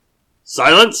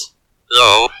Silence!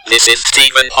 Hello, this is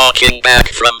Stephen Hawking back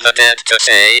from the dead to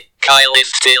say, Kyle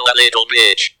is still a little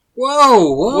bitch.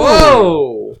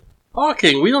 Whoa!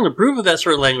 Hawking, we don't approve of that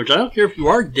sort of language. I don't care if you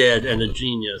are dead and a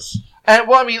genius.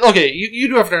 Well, I mean, okay, you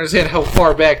do have to understand how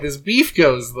far back this beef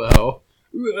goes, though.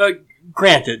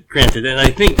 Granted, and I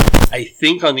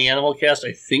think on the Animal Cast,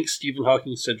 I think Stephen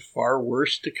Hawking said far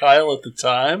worse to Kyle at the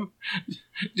time.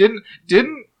 Didn't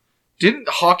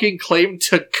Hawking claim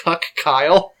to cuck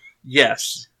Kyle?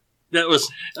 Yes. That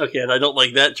was... Okay, and I don't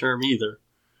like that term either.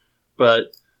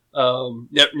 But,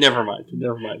 never mind.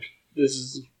 This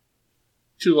is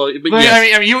too low. But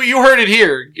yes. I mean, you heard it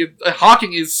here.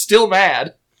 Hawking is still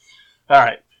mad.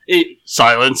 Alright.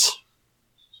 Silence.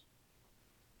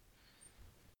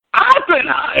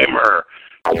 Oppenheimer!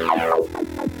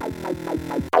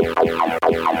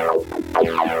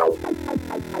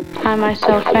 I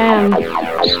myself am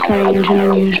strange and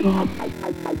unusual.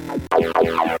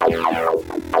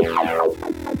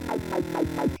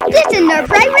 This is Nerd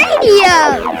Pride Radio!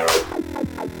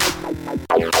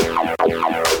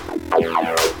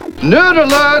 Nerd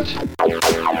alert!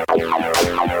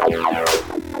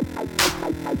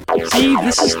 See,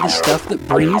 this is the stuff that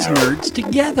brings nerds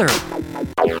together.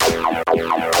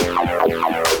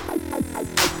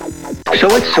 So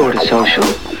it's sort of social.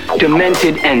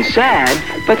 Demented and sad,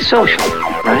 but social,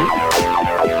 right?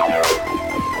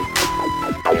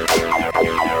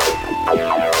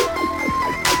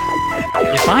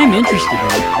 If I'm interested in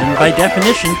it, then by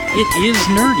definition, it is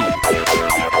nerdy.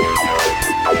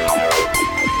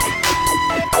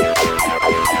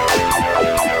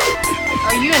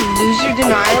 Are you in loser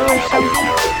denial or something?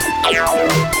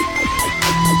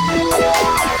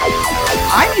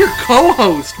 I'm your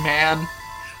co-host, man.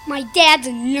 My dad's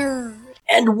a nerd.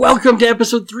 And welcome to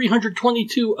episode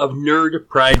 322 of Nerd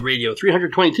Pride Radio.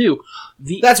 322.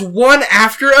 That's one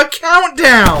after a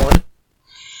countdown.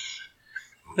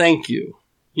 Thank you.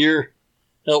 You're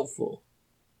helpful.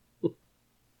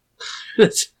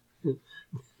 That's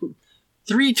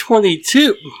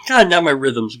 322. God, now my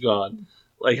rhythm's gone.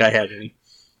 Like I had any.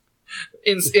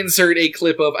 Insert a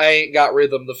clip of I Ain't Got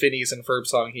Rhythm, the Phineas and Ferb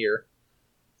song here.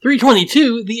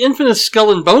 322, the infamous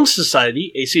Skull and Bones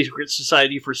Society, a secret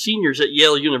society for seniors at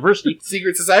Yale University.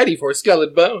 Secret society for Skull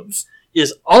and Bones.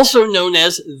 Is also known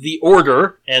as the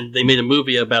Order, and they made a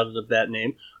movie about it of that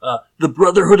name, the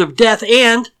Brotherhood of Death,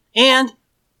 and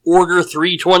Order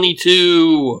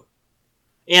 322.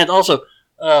 And also,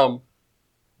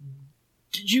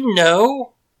 did you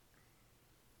know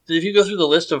that if you go through the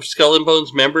list of Skull and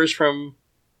Bones members from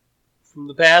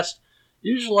the past,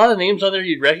 there's a lot of names on there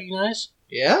you'd recognize?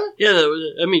 Yeah? Yeah,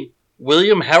 I mean,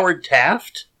 William Howard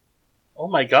Taft? Oh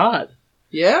my god.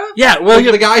 Yeah? Yeah, well,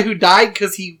 the guy who died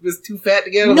because he was too fat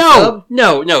to get out of the tub?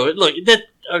 No. Look,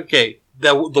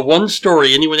 the one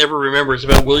story anyone ever remembers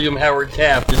about William Howard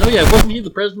Taft is, wasn't he the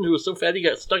president who was so fat he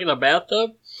got stuck in a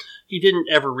bathtub? He didn't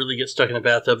ever really get stuck in a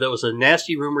bathtub. That was a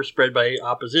nasty rumor spread by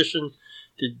opposition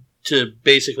to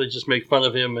basically just make fun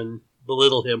of him and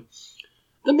belittle him.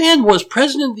 The man was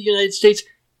president of the United States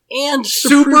and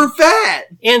super fat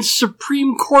and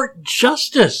Supreme Court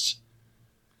Justice.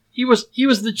 He was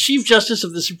the Chief Justice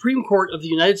of the Supreme Court of the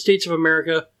United States of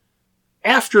America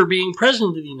after being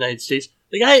President of the United States.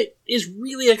 The guy is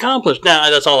really accomplished. Now,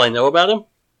 that's all I know about him.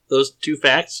 Those two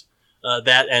facts.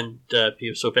 That and he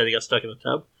was so fat he got stuck in a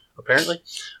tub, apparently.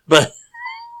 But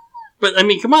I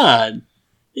mean, come on.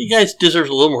 You guys deserve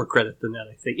a little more credit than that,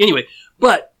 I think. Anyway,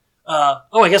 but...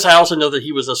 I guess I also know that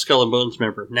he was a Skull and Bones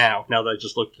member now that I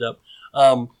just looked it up.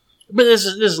 But this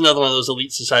is another one of those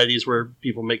elite societies where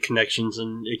people make connections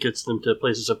and it gets them to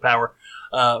places of power.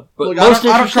 But look,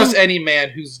 I don't trust any man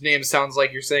whose name sounds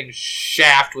like you're saying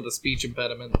Shaft with a speech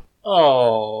impediment.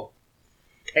 Oh,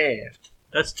 Taft.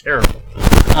 That's terrible.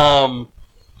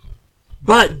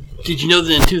 But did you know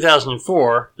that in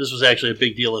 2004, this was actually a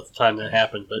big deal at the time that it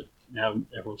happened, but now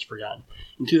everyone's forgotten.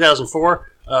 In 2004,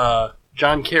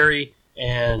 John Kerry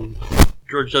and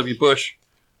George W. Bush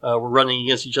were running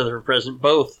against each other for president,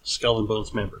 both Skull and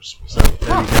Bones members. So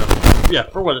there you go. Yeah,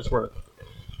 for what it's worth.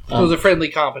 It was a friendly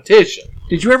competition.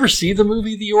 Did you ever see the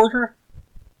movie The Order?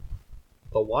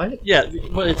 The what? Yeah,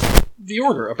 well, it's The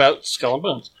Order about Skull and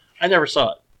Bones. I never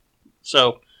saw it.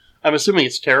 So I'm assuming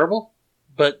it's terrible,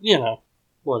 but,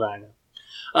 what I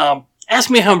know. Ask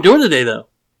me how I'm doing today, though.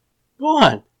 Go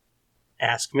on.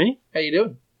 Ask me. How you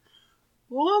doing?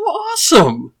 Well, I'm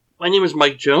awesome. My name is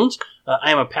Mike Jones.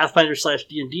 I am a Pathfinder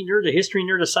 /D&D nerd, a history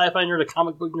nerd, a sci-fi nerd, a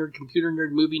comic book nerd, computer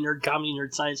nerd, movie nerd, comedy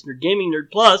nerd, science nerd, gaming nerd,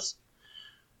 plus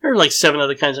there are like 7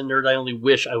 other kinds of nerd I only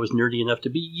wish I was nerdy enough to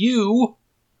be. You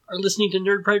are listening to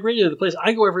Nerd Pride Radio, the place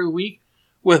I go every week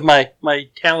with my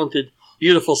talented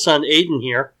beautiful son Aiden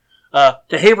here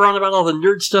to haver on about all the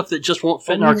nerd stuff that just won't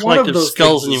fit in our collective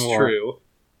skulls anymore. True.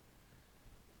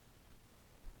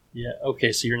 Yeah,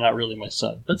 okay, so you're not really my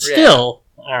son. But still,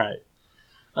 alright.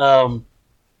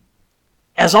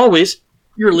 As always,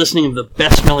 you're listening to the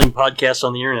best-smelling podcast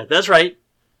on the internet. That's right.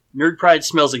 Nerd Pride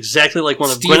smells exactly like one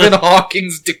of Stephen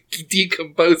Hawking's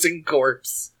decomposing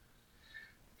corpse.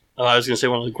 Oh, I was going to say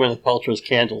one of Gwyneth Paltrow's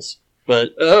candles.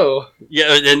 But,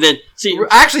 yeah, and then, see...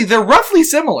 Actually, they're roughly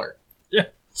similar. Yeah.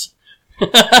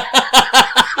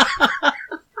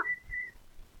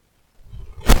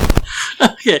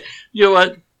 Okay, you know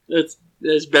what? That's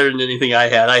better than anything I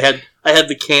had. I had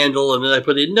the candle, and then I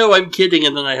put in, no, I'm kidding,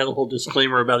 and then I had a whole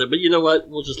disclaimer about it. But you know what?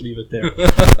 We'll just leave it there.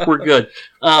 We're good.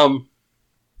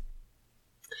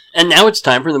 And now it's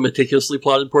time for the meticulously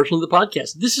plotted portion of the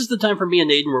podcast. This is the time for me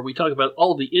and Aiden where we talk about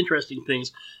all of the interesting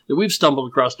things that we've stumbled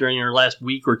across during our last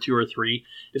week or two or three.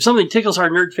 If something tickles our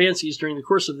nerd fancies during the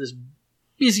course of this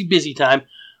busy, busy time,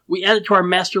 we add it to our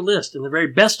master list, and the very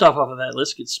best stuff off of that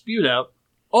list gets spewed out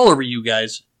all over you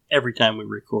guys every time we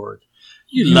record.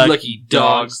 You lucky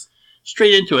dogs.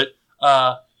 Straight into it.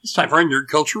 It's time for our Nerd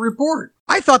Culture Report.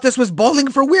 I thought this was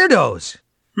bowling for weirdos.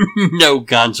 No,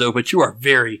 Gonzo, but you are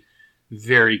very,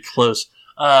 very close.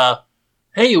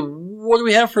 Hey, what do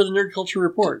we have for the Nerd Culture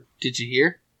Report? Did you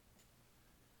hear?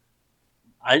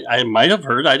 I might have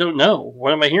heard. I don't know.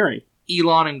 What am I hearing?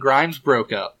 Elon and Grimes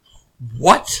broke up.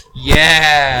 What?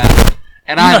 Yeah.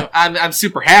 And I'm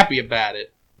super happy about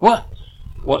it. What?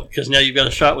 What? Because now you've got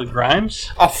a shot with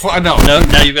Grimes? Oh, no. No,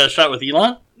 now you've got a shot with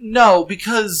Elon? No,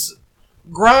 because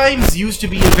Grimes used to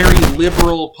be a very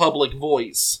liberal public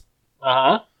voice.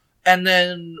 Uh-huh. And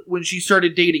then when she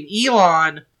started dating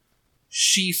Elon,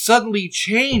 she suddenly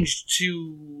changed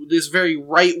to this very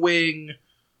right-wing,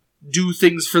 do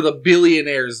things for the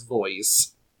billionaires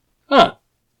voice. Huh.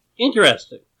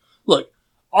 Interesting. Look,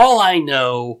 all I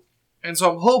know... And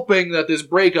so I'm hoping that this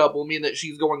breakup will mean that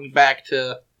she's going back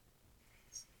to...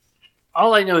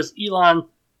 All I know is Elon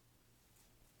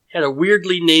had a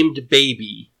weirdly named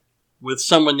baby with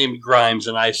someone named Grimes,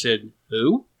 and I said,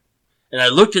 who? And I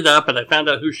looked it up, and I found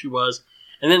out who she was.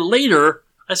 And then later,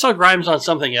 I saw Grimes on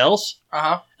something else.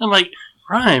 Uh-huh. And I'm like,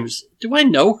 Grimes, do I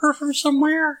know her from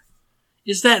somewhere?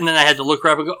 Is that? And then I had to look her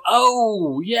up and go,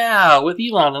 oh, yeah, with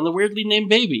Elon and the weirdly named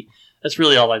baby. That's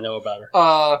really all I know about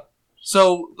her.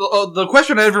 So the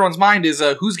question on everyone's mind is,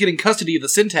 who's getting custody of the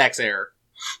syntax error?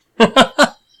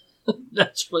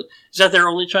 Is that their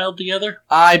only child together?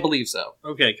 I believe so.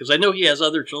 Okay, because I know he has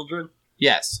other children.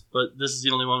 Yes. But this is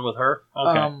the only one with her?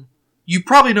 Okay. You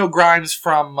probably know Grimes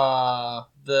from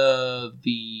the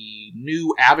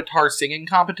new Avatar singing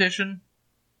competition.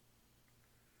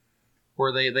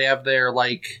 Where they have their,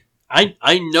 like...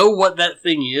 I know what that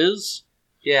thing is.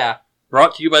 Yeah.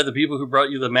 Brought to you by the people who brought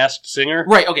you The Masked Singer.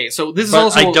 Right, okay, so this is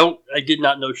also... I did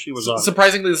not know she was on it.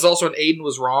 Surprisingly, this is also when Aiden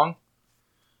was wrong.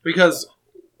 Because...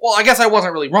 Well, I guess I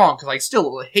wasn't really wrong, because I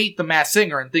still hate The Masked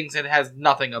Singer and thinks it has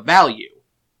nothing of value.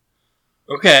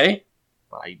 Okay.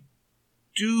 But I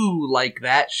do like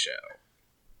that show.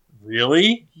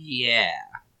 Really? Yeah.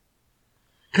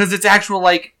 Because it's actual,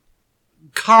 like,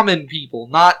 common people,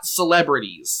 not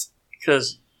celebrities.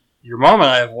 Because your mom and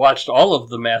I have watched all of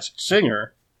The Masked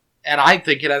Singer. And I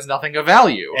think it has nothing of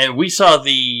value. And we saw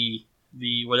the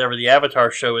whatever the Avatar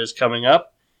show is coming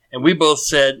up, and we both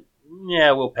said,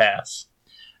 yeah, we'll pass.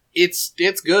 It's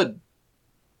good.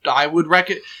 I would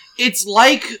recommend... It's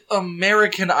like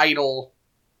American Idol,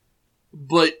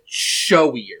 but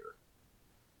showier.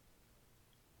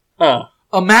 Huh.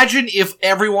 Imagine if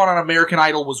everyone on American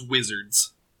Idol was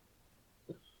wizards.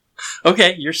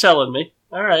 Okay, you're selling me.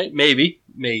 All right, maybe.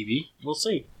 We'll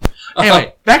see.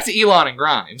 Anyway, back to Elon and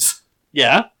Grimes.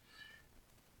 Yeah?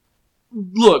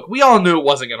 Look, we all knew it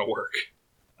wasn't going to work.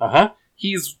 Uh-huh.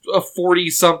 He's a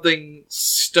 40-something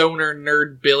stoner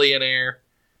nerd billionaire,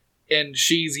 and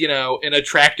she's, an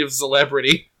attractive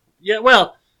celebrity. Yeah,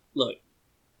 well, look.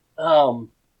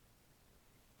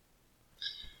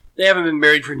 They haven't been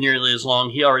married for nearly as long.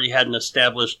 He already had an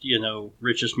established,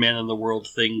 richest man in the world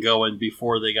thing going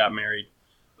before they got married.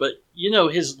 But,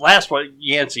 his last wife,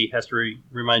 Yancey has to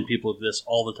remind people of this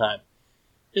all the time.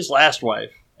 His last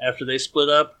wife, after they split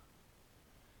up,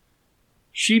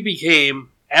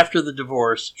 after the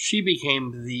divorce, she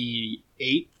became the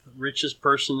 8th richest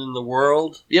person in the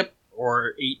world. Yep.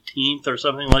 Or 18th or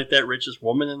something like that, richest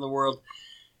woman in the world.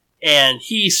 And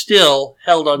he still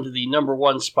held on to the number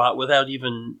 1 spot without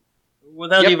even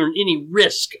any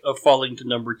risk of falling to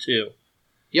number 2.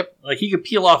 Yep. Like, he could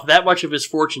peel off that much of his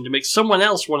fortune to make someone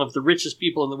else one of the richest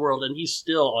people in the world, and he's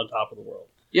still on top of the world.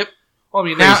 Yep. Well, I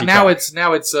mean, Crazy now it's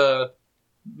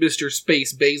Mr.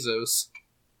 Space Bezos.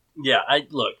 Yeah,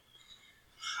 look.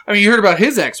 I mean, you heard about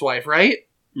his ex-wife, right?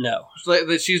 No.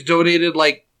 That she's donated,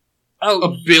 like,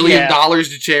 $1 billion yeah.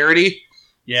 to charity.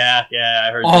 Yeah,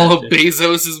 I heard all that of too.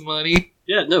 Bezos' money.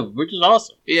 Yeah, no, which is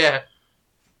awesome. Yeah.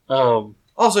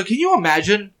 Also, can you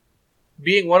imagine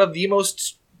being one of the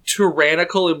most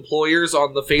tyrannical employers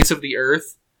on the face of the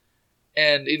earth,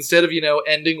 and instead of,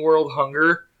 ending world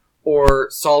hunger or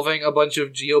solving a bunch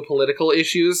of geopolitical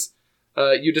issues,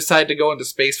 you decide to go into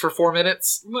space for 4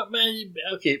 minutes?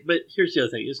 Okay, but here's the other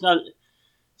thing. It's not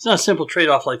a simple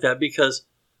trade-off like that, because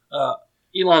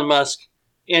Elon Musk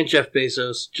and Jeff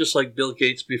Bezos, just like Bill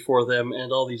Gates before them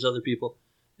and all these other people,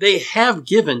 they have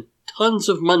given tons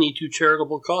of money to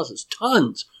charitable causes.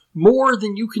 Tons. More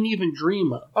than you can even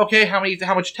dream of. Okay, how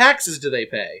much taxes do they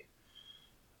pay?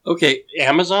 Okay,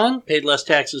 Amazon paid less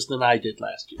taxes than I did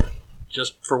last year,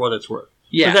 just for what it's worth.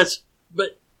 Yeah.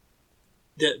 But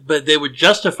they would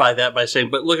justify that by saying,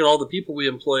 but look at all the people we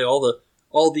employ, all the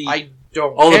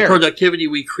productivity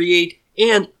we create,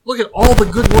 and look at all the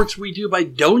good works we do by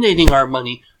donating our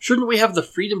money. Shouldn't we have the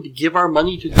freedom to give our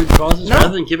money to good causes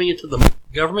rather than giving it to the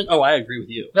government? Oh, I agree with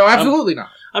you. No, absolutely not.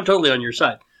 I'm totally on your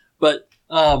side. But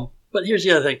here's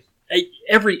the other thing.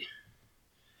 Every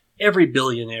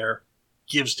billionaire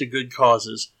gives to good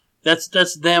causes.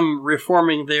 That's them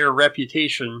reforming their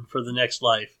reputation for the next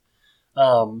life.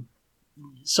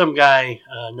 Some guy,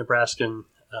 Nebraskan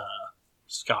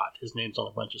Scott, his name's on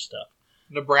a bunch of stuff.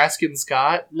 Nebraskan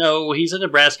Scott? No, he's a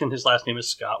Nebraskan. His last name is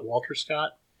Scott. Walter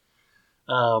Scott.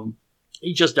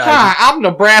 He just died. Hi, I'm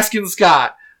Nebraskan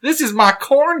Scott. This is my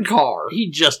corn car. He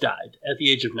just died at the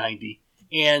age of 90.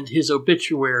 And his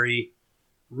obituary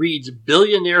reads,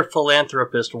 billionaire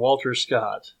philanthropist Walter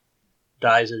Scott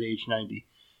dies at age 90.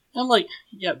 And I'm like,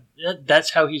 yeah,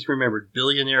 that's how he's remembered.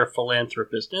 Billionaire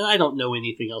philanthropist. And I don't know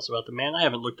anything else about the man. I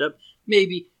haven't looked up.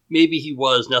 Maybe he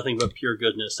was nothing but pure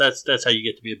goodness. That's how you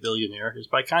get to be a billionaire, is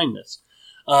by kindness.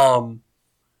 But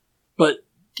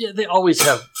yeah, they always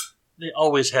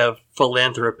have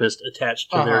philanthropist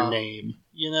attached to their name.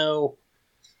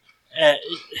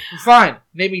 Fine.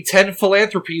 Name me 10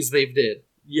 philanthropies they've did.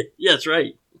 Yeah, that's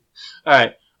right. All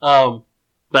right.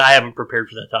 But I haven't prepared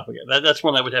for that topic yet. That's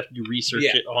one I would have to do research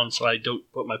it on, so I don't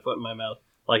put my foot in my mouth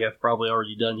like I've probably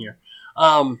already done here.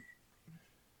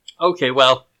 Okay,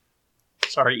 well,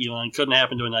 sorry, Elon. Couldn't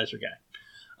happen to a nicer guy.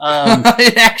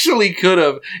 It actually could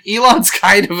have. Elon's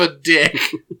kind of a dick.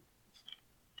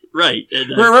 Right. And,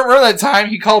 remember that time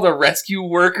he called a rescue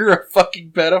worker a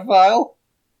fucking pedophile?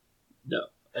 No,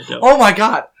 I don't. Oh my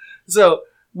god. So,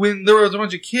 when there was a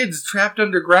bunch of kids trapped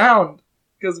underground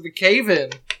because of a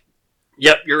cave-in.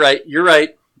 Yep, you're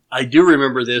right. I do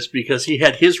remember this because he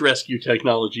had his rescue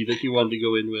technology that he wanted to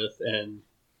go in with,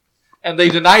 and they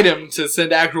denied him to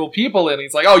send actual people in.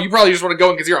 He's like, oh, you probably just want to go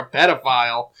in because you're a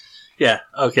pedophile. Yeah,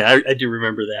 okay, I do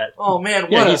remember that. Oh man,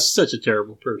 he's such a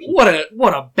terrible person. What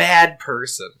a bad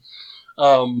person.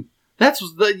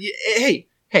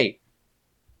 Hey,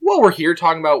 while we're here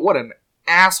talking about what an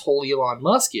asshole Elon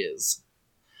Musk is,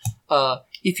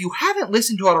 if you haven't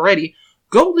listened to it already,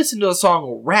 go listen to the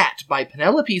song Rat by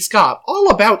Penelope Scott, all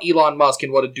about Elon Musk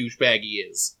and what a douchebag he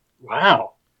is.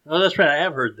 Wow. Oh, that's right, I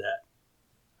have heard that.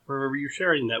 I remember you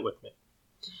sharing that with me.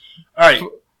 Alright.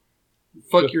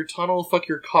 Fuck your tunnel, fuck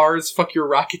your cars, fuck your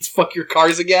rockets, fuck your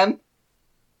cars again.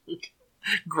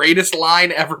 Greatest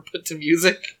line ever put to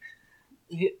music.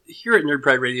 Here at Nerd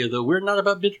Pride Radio, though, we're not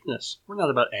about bitterness. We're not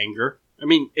about anger. I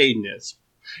mean, Aiden is.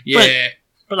 Yeah.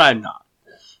 But I'm not.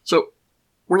 So,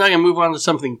 we're not going to move on to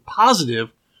something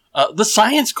positive. The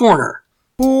Science Corner.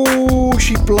 Oh,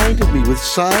 she blinded me with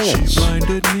science.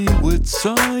 Blinded me with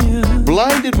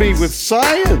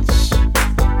science.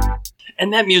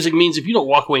 And that music means if you don't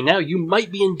walk away now, you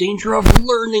might be in danger of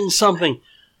learning something.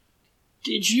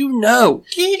 Did you know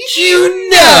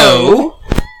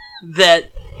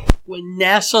that when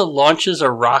NASA launches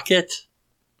a rocket,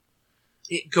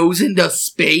 it goes into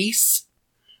space?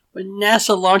 When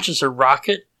NASA launches a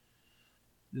rocket,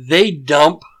 they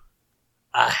dump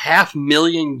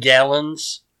 500,000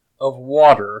 gallons of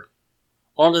water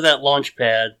onto that launch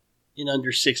pad in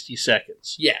under 60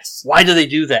 seconds. Yes. Why do they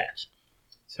do that?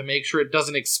 To make sure it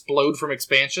doesn't explode from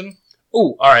expansion?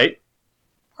 Oh, all right.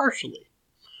 Partially.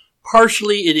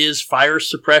 Partially it is fire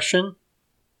suppression.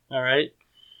 All right.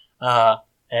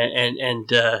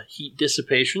 And heat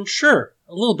dissipation. Sure.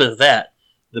 A little bit of that.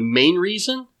 The main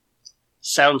reason?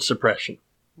 Sound suppression.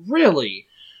 Really?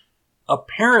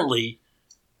 Apparently,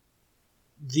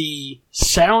 the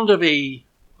sound of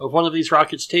one of these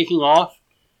rockets taking off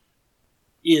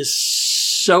is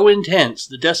so intense,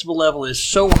 the decibel level is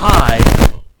so high,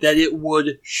 that it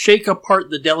would shake apart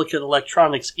the delicate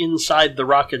electronics inside the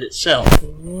rocket itself.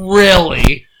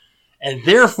 Really? And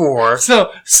therefore...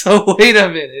 So wait a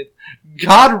minute.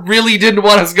 God really didn't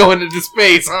want us going into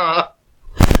space, huh?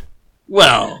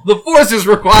 Well... The forces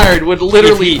required would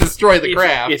literally destroy the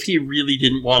craft. If he really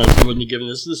didn't want us, he wouldn't have given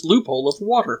us this loophole of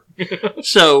water.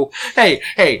 So... Hey,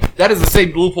 that is the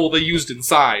same loophole they used in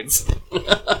Signs.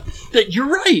 You're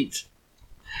right.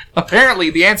 Apparently,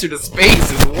 the answer to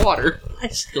space is water. I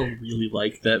still really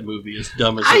like that movie, as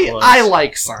dumb as it was. I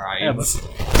like Signs. I have a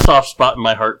soft spot in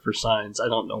my heart for Signs. I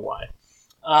don't know why.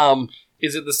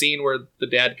 Is it the scene where the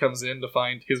dad comes in to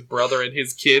find his brother and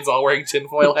his kids all wearing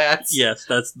tinfoil hats? Yes,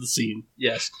 that's the scene.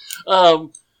 Yes.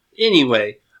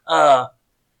 Anyway, that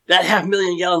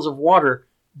 500,000 gallons of water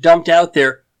dumped out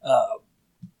there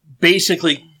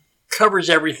basically covers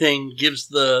everything, gives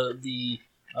the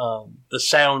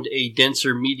sound a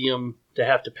denser medium to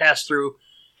have to pass through,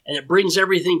 and it brings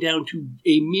everything down to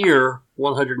a mere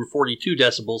 142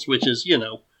 decibels, which is,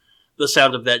 the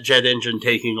sound of that jet engine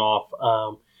taking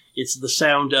off. It's the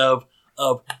sound of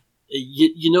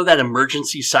that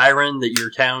emergency siren that your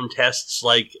town tests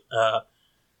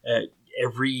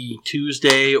every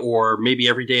Tuesday or maybe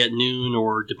every day at noon,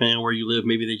 or depending on where you live,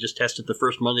 maybe they just test it the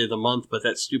first Monday of the month, but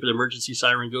that stupid emergency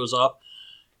siren goes off.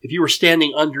 If you were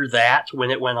standing under that when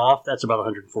it went off, that's about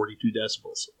 142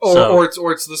 decibels.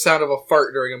 Or it's the sound of a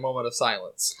fart during a moment of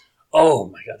silence. Oh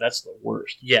my god, that's the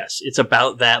worst. Yes, it's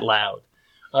about that loud.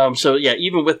 So yeah,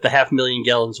 even with the 500,000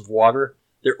 gallons of water,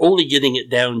 they're only getting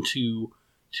it down to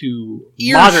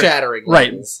ear-shattering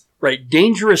levels. Right,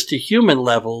 dangerous to human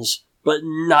levels, but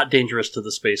not dangerous to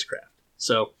the spacecraft.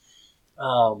 So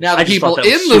now the people in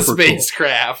the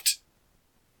spacecraft.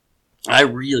 Cool.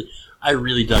 I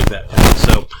really dug that fact.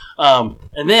 So,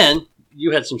 and then you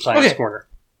had some science corner.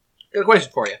 Got a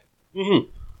question for you.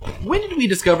 Mm-hmm. When did we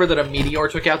discover that a meteor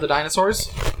took out the dinosaurs?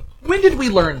 When did we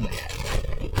learn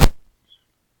that?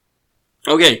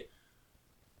 Okay.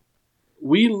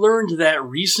 We learned that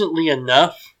recently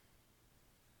enough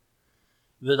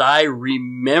that I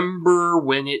remember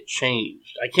when it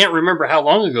changed. I can't remember how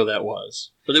long ago that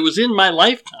was, but it was in my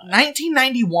lifetime.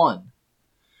 1991.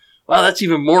 Wow, that's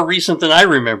even more recent than I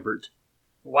remembered.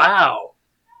 Wow.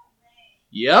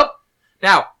 Yep.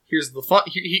 Now, here's an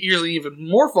even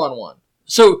more fun one.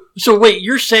 So wait,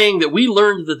 you're saying that we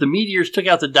learned that the meteors took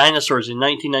out the dinosaurs in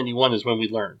 1991 is when we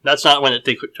learned. That's not when they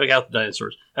took out the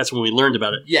dinosaurs. That's when we learned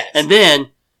about it. Yes. And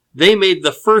then they made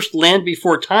the first Land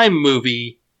Before Time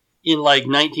movie in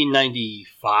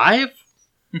 1995?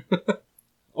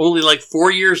 Only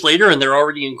 4 years later, and they're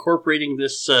already incorporating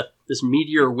this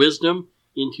meteor wisdom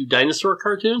into dinosaur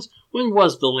cartoons? When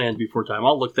was the Land Before Time?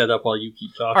 I'll look that up while you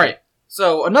keep talking. All right.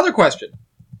 So, another question.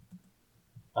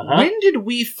 Uh-huh. When did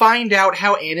we find out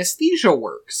how anesthesia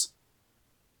works?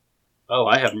 Oh,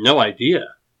 I have no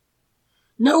idea.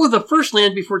 No, the first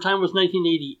Land Before Time was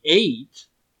 1988.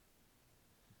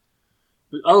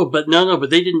 But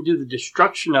they didn't do the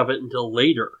destruction of it until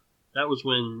later. That was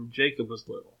when Jacob was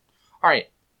little. All right.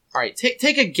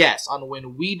 Take a guess on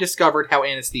when we discovered how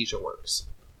anesthesia works.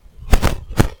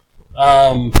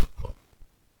 I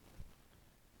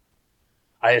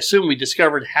assume we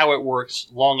discovered how it works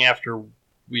long after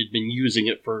we had been using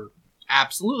it for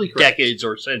absolutely correct. Decades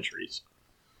or centuries.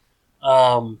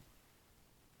 I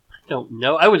don't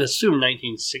know. I would assume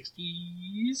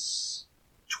 1960s?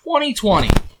 2020.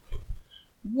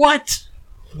 What?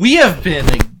 We have been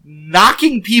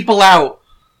knocking people out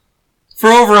for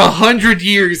over 100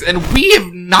 years, and we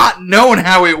have not known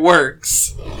how it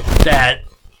works. That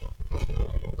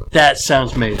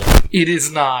sounds made up. It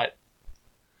is not.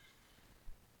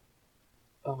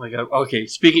 Oh my god. Okay,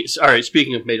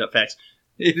 speaking of made up facts.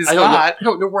 It is not. I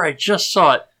don't know where I just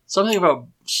saw it. Something about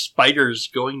spiders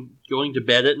going to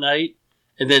bed at night,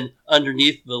 and then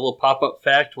underneath the little pop-up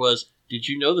fact was, did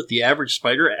you know that the average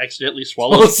spider accidentally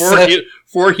swallows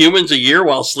four humans a year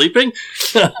while sleeping?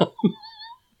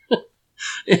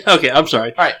 Okay, I'm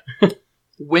sorry. All right.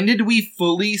 When did we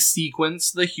fully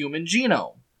sequence the human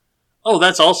genome? Oh,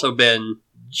 that's also been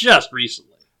just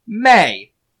recently.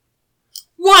 May.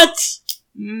 What?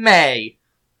 May.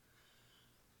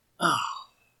 Oh.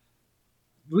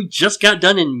 We just got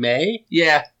done in May?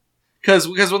 Yeah. Because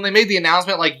when they made the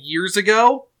announcement years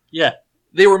ago, yeah,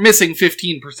 they were missing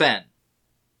 15%.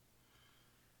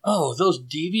 Oh, those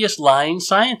devious lying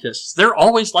scientists. They're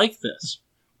always like this.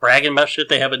 Bragging about shit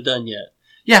they haven't done yet.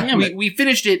 Yeah, we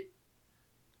finished it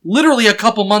literally a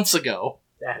couple months ago.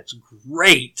 That's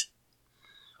great.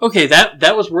 Okay,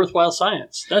 that was worthwhile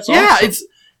science. That's awesome. Yeah,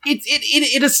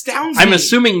 it astounds me. I'm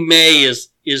assuming May is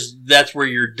that's where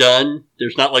you're done.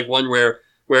 There's not one where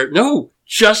no,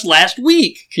 just last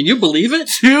week. Can you believe it?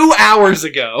 2 hours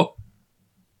ago.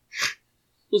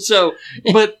 So,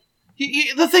 But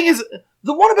the thing is,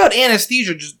 the one about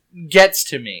anesthesia just gets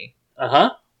to me.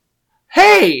 uh-huh.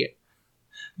 Hey!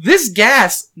 This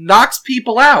gas knocks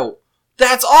people out.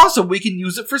 That's awesome. We can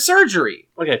use it for surgery.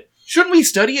 Okay. Shouldn't we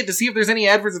study it to see if there's any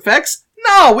adverse effects?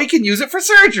 No, we can use it for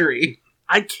surgery.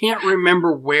 I can't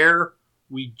remember where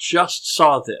we just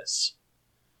saw this.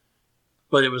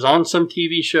 But it was on some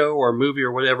TV show or movie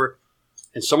or whatever,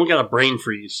 and someone got a brain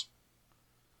freeze.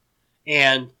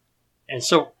 And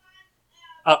so,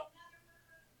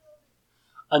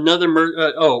 another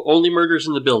murder, Only Murders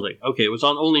in the Building. Okay, it was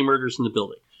on Only Murders in the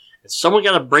Building. And someone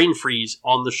got a brain freeze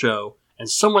on the show, and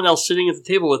someone else sitting at the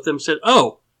table with them said,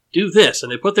 oh, do this.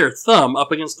 And they put their thumb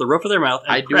up against the roof of their mouth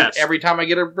and I do it every time I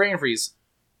get a brain freeze.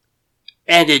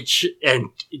 And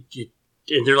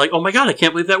and they're like, oh my god, I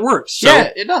can't believe that works. So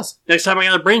yeah, it does. Next time I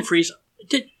got a brain freeze,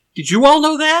 did you all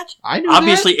know that? I knew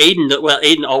Obviously, that.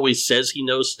 Aiden always says he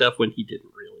knows stuff when he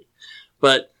didn't really.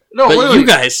 But really. You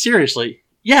guys, seriously,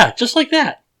 yeah, just like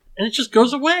that. And it just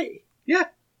goes away. Yeah.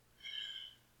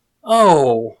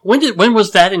 Oh, when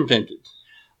was that invented?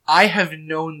 I have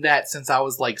known that since I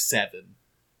was like 7.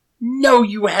 No,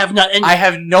 you have not. And I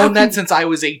have known that since I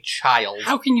was a child.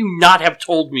 How can you not have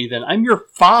told me then? I'm your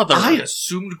father. I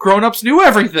assumed grown-ups knew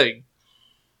everything.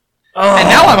 Oh. And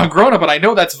now I'm a grown-up and I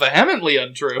know that's vehemently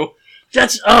untrue.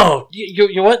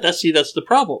 You know what? That's the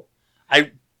problem.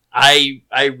 I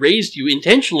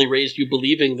intentionally raised you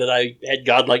believing that I had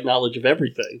godlike knowledge of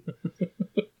everything.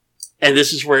 And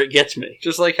this is where it gets me.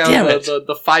 Just like how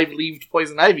the 5-leaved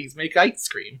poison ivies make ice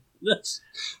cream. That's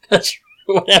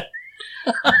whatever.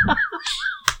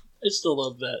 I still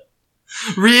love that.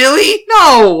 Really?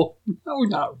 No! No,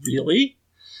 not really.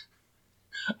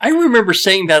 I remember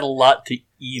saying that a lot to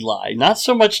Eli. Not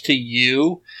so much to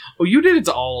you. Oh, you did it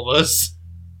to all of us.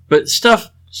 But stuff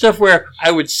where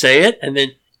I would say it, and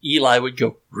then Eli would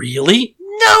go, really?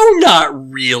 No,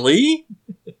 not really.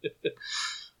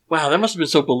 Wow, that must have been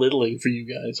so belittling for you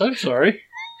guys. I'm sorry.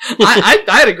 I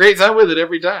had a great time with it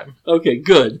every time. Okay,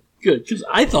 good, because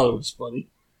I thought it was funny.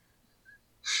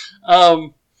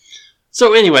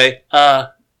 So anyway,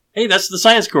 hey, that's the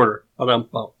Science Quarter. All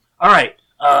right.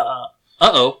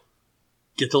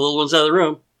 Get the little ones out of the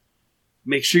room.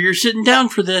 Make sure you're sitting down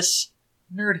for this.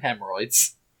 Nerd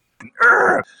hemorrhoids.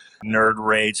 Nerd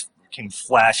rage came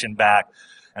flashing back,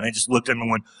 and I just looked at him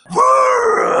and went,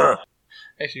 "Rrr!"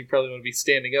 Actually, you probably want to be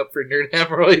standing up for nerd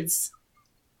hemorrhoids.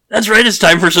 That's right, it's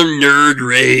time for some nerd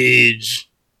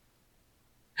rage.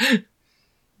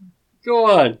 Go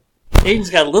on.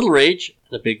 Aiden's got a little rage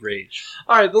and a big rage.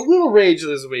 Alright, the little rage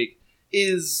this week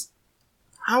is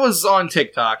I was on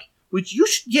TikTok, which you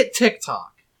should get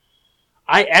TikTok.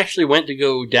 I actually went to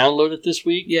go download it this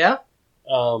week. Yeah?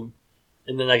 And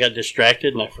then I got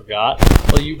distracted and I forgot.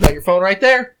 Well, you got your phone right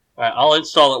there. Alright, I'll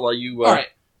install it while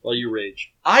you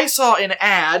rage. I saw an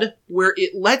ad where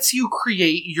it lets you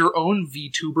create your own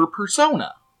VTuber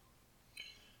persona.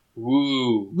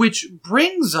 Ooh. Which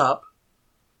brings up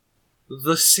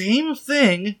the same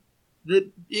thing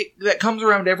that comes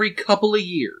around every couple of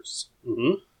years.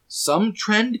 Mm-hmm. Some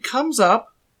trend comes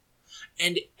up,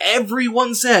 and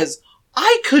everyone says,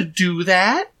 I could do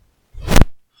that!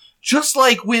 Just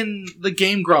like when the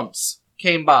Game Grumps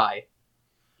came by.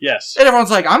 Yes. And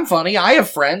everyone's like, I'm funny, I have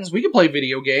friends, we can play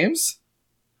video games.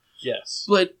 Yes.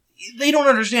 But they don't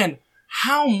understand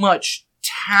how much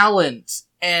talent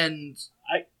and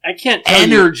I can't tell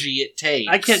energy it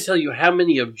takes. I can't tell you how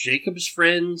many of Jacob's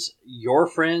friends, your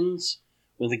friends,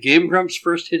 when the Game Grumps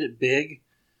first hit it big,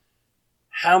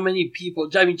 how many people,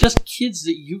 I mean, just kids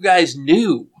that you guys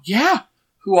knew. Yeah.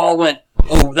 Who all went,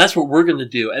 oh, that's what we're going to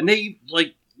do. And they,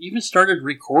 like, even started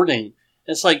recording.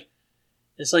 It's like,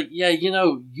 yeah, you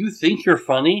know, you think you're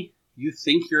funny, you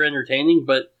think you're entertaining,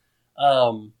 but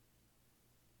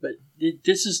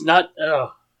this is not,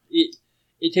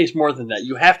 it takes more than that.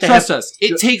 You have to Trust us.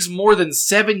 It takes more than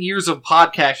 7 years of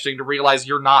podcasting to realize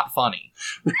you're not funny.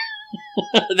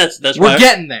 We're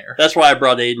getting there. That's why I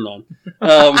brought Aiden on.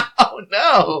 Oh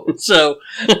no! So,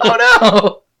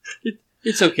 oh no!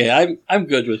 It's okay. I'm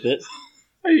good with it.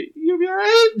 You'll be all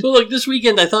right. Well, look, this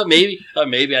weekend I thought maybe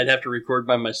I'd have to record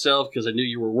by myself because I knew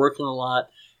you were working a lot,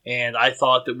 and I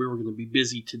thought that we were going to be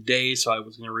busy today, so I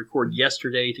was going to record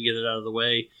yesterday to get it out of the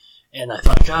way. And I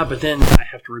thought, God, but then I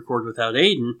have to record without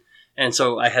Aiden. And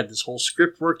so I had this whole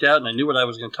script worked out, and I knew what I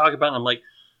was going to talk about. And I'm like,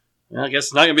 well, I guess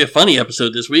it's not going to be a funny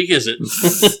episode this week, is it?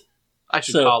 I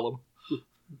should call him.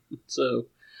 So,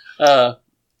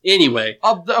 anyway,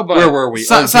 where were we?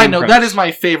 Side note, that is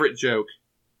my favorite joke.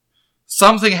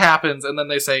 Something happens, and then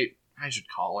they say, I should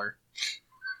call her.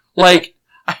 Like,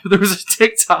 There was a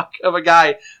TikTok of a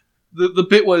guy. The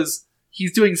bit was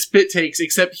he's doing spit takes,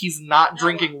 except he's not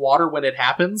drinking water when it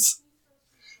happens.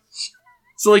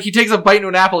 So like he takes a bite into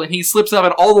an apple and he slips up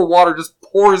and all the water just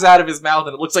pours out of his mouth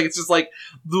and it looks like it's just like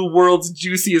the world's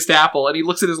juiciest apple. And he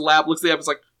looks at his lap, looks at the apple, and is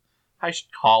like, I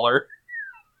should call her.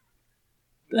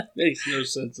 That makes no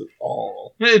sense at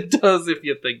all. It does if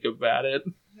you think about it.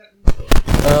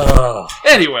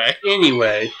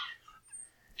 Anyway.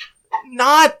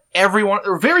 Not everyone,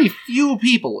 or very few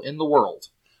people in the world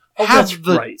have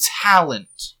the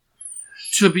talent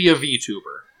to be a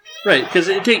VTuber. Right, because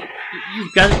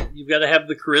you've got to have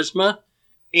the charisma,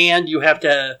 and you have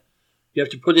to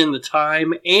put in the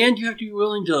time, and you have to be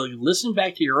willing to listen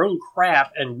back to your own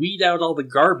crap and weed out all the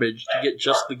garbage to get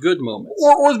just the good moments.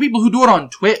 Or the people who do it on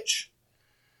Twitch,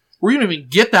 where you don't even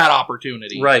get that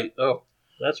opportunity. Right. Oh,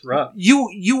 that's rough.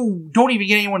 You don't even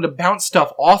get anyone to bounce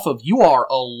stuff off of. You are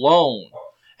alone.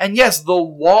 And yes, the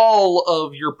wall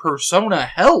of your persona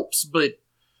helps, but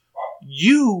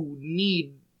you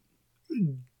need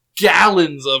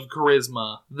gallons of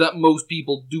charisma that most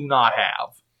people do not have.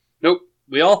 Nope.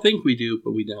 We all think we do,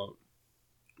 but we don't.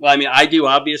 Well, I mean, I do,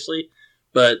 obviously,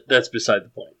 but that's beside the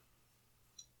point.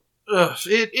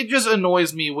 It just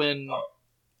annoys me when,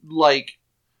 like...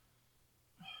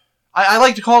 I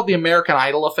like to call it the American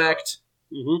Idol effect.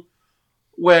 Mm-hmm.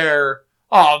 Where,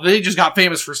 they just got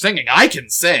famous for singing. I can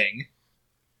sing.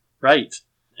 Right.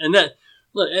 And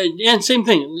same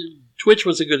thing. Twitch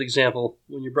was a good example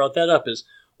when you brought that up. Is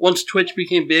once Twitch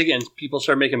became big and people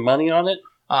started making money on it,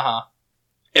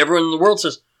 everyone in the world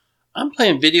says, I'm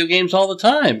playing video games all the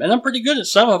time, and I'm pretty good at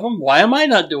some of them. Why am I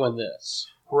not doing this?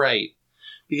 Right.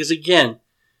 Because, again,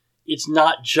 it's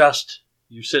not just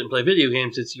you sit and play video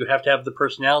games. It's you have to have the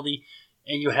personality,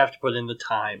 and you have to put in the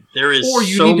time. There is or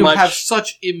you so need to much... have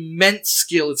such immense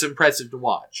skill, it's impressive to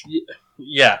watch.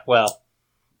 Yeah, well,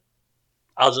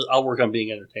 I'll work on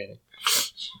being entertaining.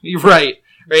 Right.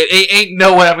 Ain't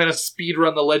no way I'm going to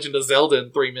speedrun The Legend of Zelda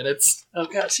in 3 minutes. Oh,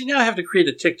 God. See, now I have to create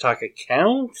a TikTok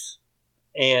account,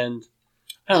 and...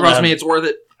 Trust me, it's worth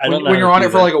it. When you're on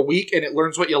it for like a week and it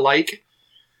learns what you like.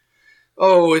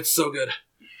 Oh, it's so good.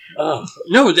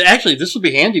 No, actually, this will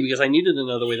be handy because I needed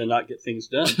another way to not get things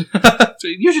done. So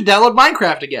you should download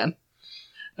Minecraft again.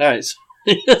 Alright, so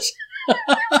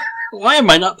why am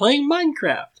I not playing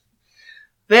Minecraft?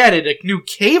 They added a new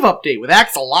cave update with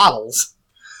axolotls.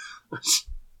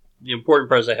 The important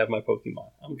part is I have my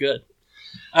Pokemon. I'm good.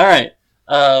 Alright,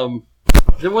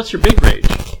 then what's your big rage?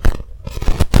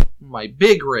 My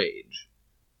big rage.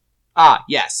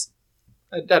 Yes.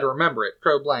 I had to remember it.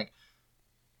 Pro blank.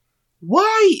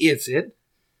 Why is it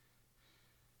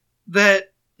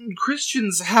that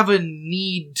Christians have a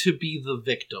need to be the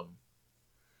victim?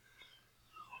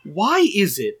 Why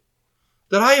is it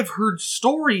that I have heard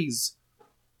stories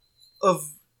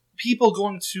of people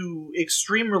going to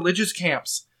extreme religious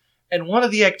camps, and one of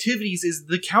the activities is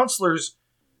the counselors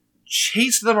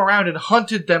chased them around and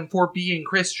hunted them for being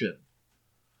Christian?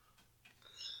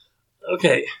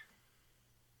 Okay.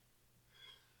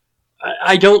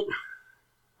 I don't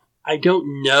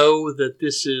know that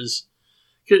this is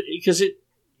because it.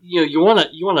 You want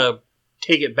to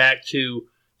take it back to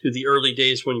the early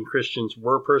days when Christians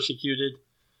were persecuted.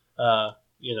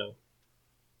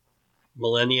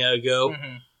 Millennia ago,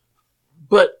 Mm-hmm.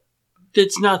 but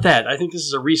it's not that. I think this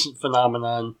is a recent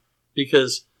phenomenon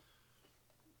because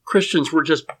Christians were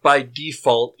just by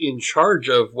default in charge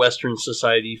of Western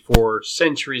society for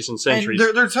centuries and centuries.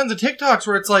 And there are tons of TikToks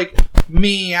where it's like,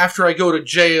 me after I go to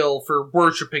jail for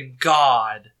worshiping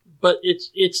God. But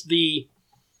it's the...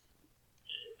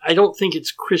 I don't think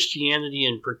it's Christianity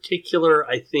in particular.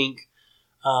 I think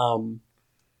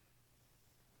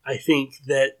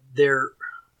that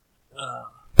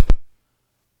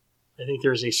I think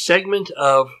there's a segment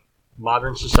of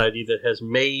modern society that has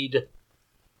made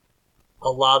a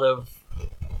lot of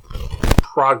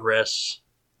progress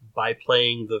by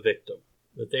playing the victim.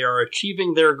 That they are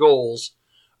achieving their goals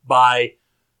by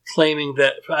claiming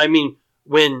that...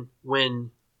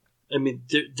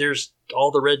 there's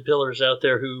all the red pillars out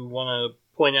there who want to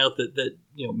point out that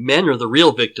men are the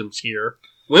real victims here.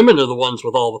 Women are the ones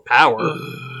with all the power.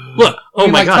 Look,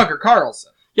 my God, Tucker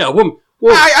Carlson. Yeah, woman.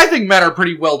 I think men are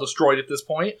pretty well destroyed at this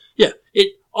point. Yeah,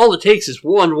 all it takes is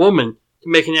one woman to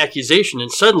make an accusation,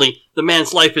 and suddenly the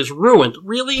man's life is ruined.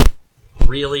 Really?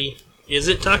 Really? Is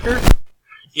it, Tucker?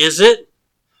 Is it?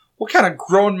 What kind of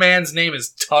grown man's name is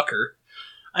Tucker?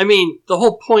 I mean, the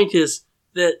whole point is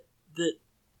that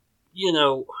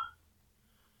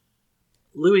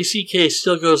Louis C.K.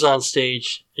 still goes on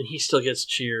stage, and he still gets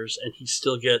cheers, and he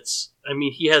still gets...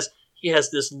 he has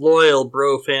this loyal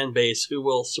bro fan base who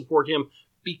will support him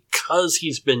because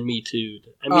he's been Me Too'd.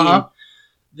 I mean,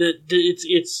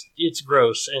 it's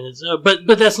gross, and it's but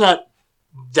that's not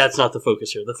the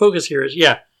focus here. The focus here is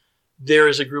there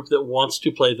is a group that wants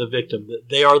to play the victim. That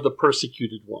they are the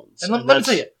persecuted ones. And let me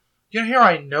tell you, you know how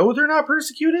I know they're not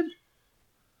persecuted?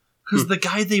 Because the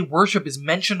guy they worship is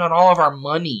mentioned on all of our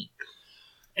money.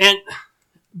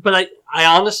 But I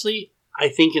honestly, I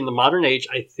think in the modern age,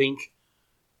 I think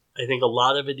a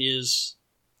lot of it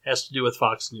has to do with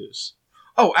Fox News.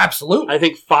 Oh, absolutely. I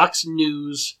think Fox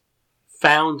News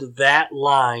found that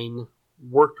line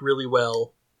worked really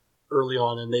well early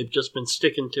on, and they've just been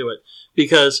sticking to it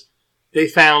because they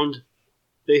found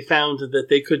that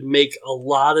they could make a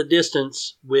lot of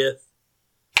distance with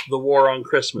the war on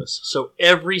Christmas. So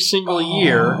every single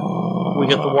year we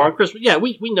get the war on Christmas. Yeah,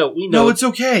 we know. No, it's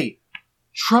okay.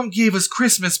 Trump gave us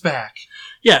Christmas back.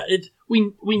 Yeah,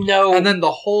 we know. And then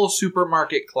the whole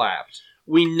supermarket clapped.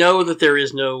 We know that there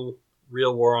is no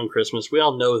real war on Christmas. We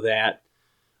all know that.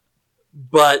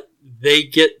 But they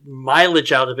get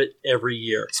mileage out of it every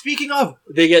year. Speaking of,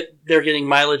 they're getting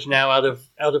mileage now out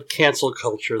of cancel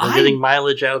culture. They're getting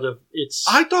mileage out of it's.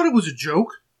 I thought it was a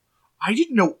joke. I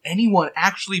didn't know anyone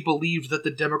actually believed that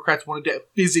the Democrats wanted to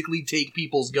physically take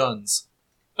people's guns.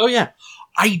 Oh yeah,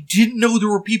 I didn't know there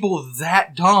were people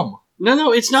that dumb.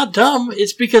 No, it's not dumb.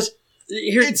 It's because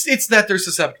it's that they're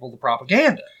susceptible to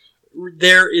propaganda.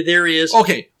 There is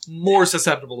more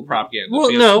susceptible to propaganda.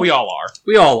 Well, no, we all are.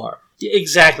 We all are.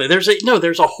 Exactly. There's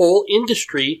a whole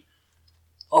industry,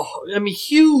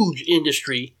 huge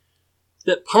industry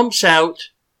that pumps out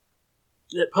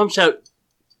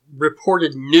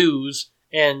reported news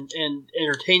and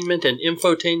entertainment and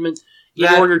infotainment in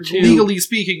order to, legally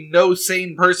speaking, no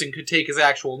sane person could take as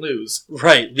actual news.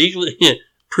 Right, legally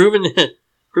proven in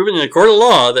a court of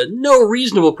law that no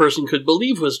reasonable person could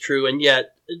believe was true, and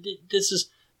yet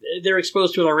they're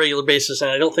exposed to it on a regular basis,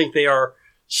 and I don't think they are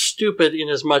stupid in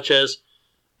as much as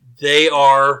they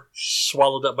are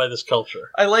swallowed up by this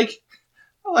culture. I like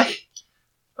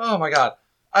oh my god.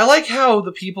 I like how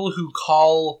the people who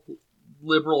call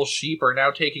liberal sheep are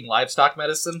now taking livestock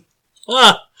medicine.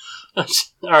 All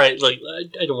right, look,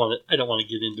 I don't want to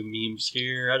get into memes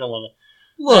here. I don't want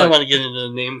to get into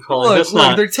the name calling.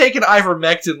 Look, they're taking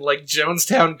ivermectin like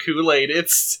Jonestown Kool-Aid.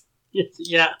 It's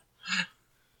yeah.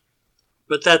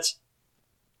 But that's,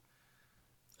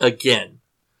 again,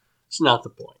 it's not the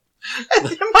point.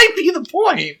 It might be the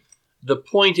point. The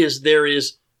point is there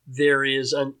is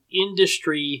an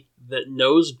industry that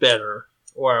knows better.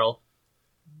 Well,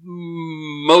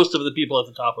 most of the people at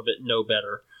the top of it know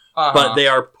better. But they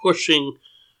are pushing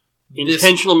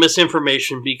intentional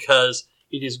misinformation because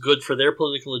it is good for their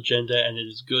political agenda and it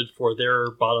is good for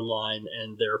their bottom line,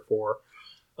 and therefore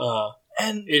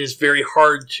and it is very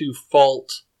hard to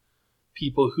fault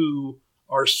people who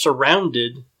are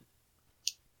surrounded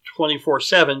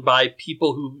 24/7 by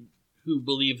people who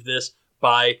believe this,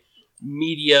 by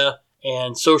media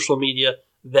and social media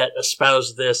that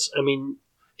espouse this. I mean,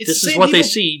 this is what they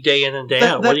see day in and day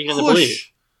out. What are you going to believe?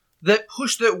 That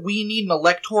push that we need an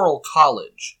electoral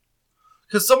college.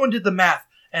 Because someone did the math,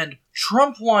 and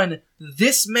Trump won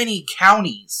this many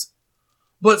counties,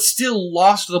 but still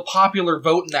lost the popular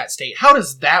vote in that state. How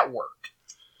does that work?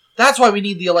 That's why we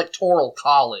need the electoral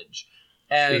college.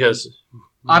 And because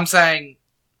I'm saying,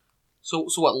 so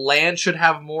what, land should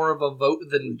have more of a vote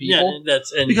than people?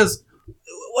 Yeah, because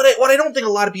what I don't think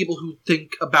a lot of people who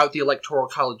think about the electoral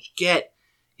college get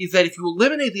is that if you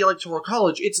eliminate the electoral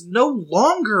college, it's no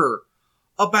longer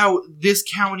about this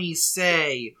county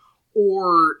say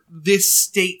or this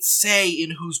state say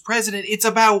in who's president. It's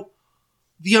about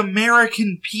the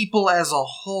American people as a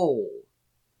whole.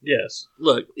 Yes.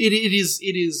 Look, it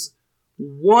is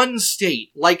one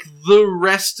state like the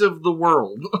rest of the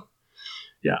world.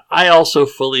 Yeah, I also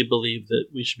fully believe that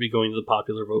we should be going to the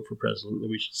popular vote for president, that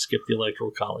we should skip the electoral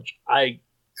college. I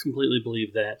completely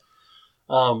believe that.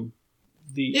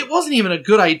 It wasn't even a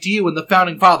good idea when the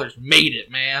Founding Fathers made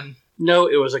it, man. No,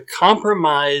 it was a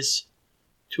compromise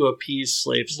to appease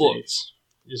slave states,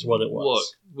 is what it was.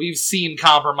 Look, we've seen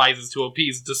compromises to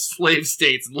appease the slave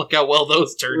states, and look how well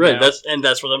those turned out. Right,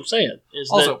 that's what I'm saying.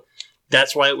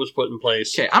 That's why it was put in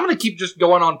place. Okay, I'm going to keep just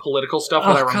going on political stuff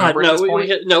that I remember at this point.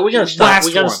 We got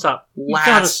to stop. We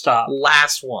got to stop.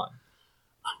 Last one.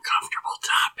 Uncomfortable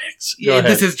topics. Yeah,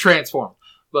 this is transformed.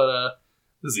 But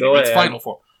this is its final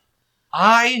form.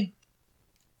 I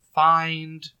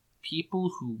find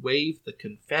people who wave the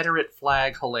Confederate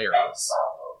flag hilarious.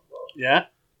 Yeah?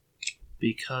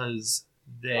 Because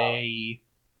they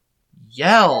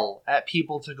yell at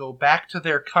people to go back to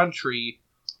their country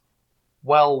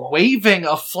while waving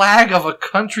a flag of a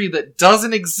country that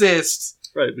doesn't exist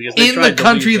Right, because they in tried the to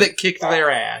country leave that kicked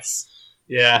their ass.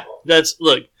 Yeah,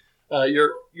 look.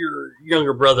 Your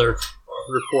younger brother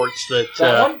reports that.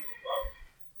 That one?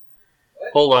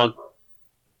 Hold on.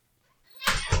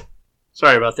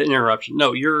 Sorry about the interruption.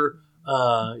 No, your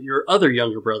other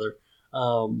younger brother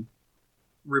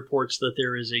reports that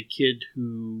there is a kid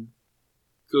who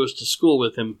goes to school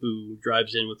with him who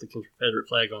drives in with the Confederate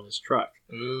flag on his truck.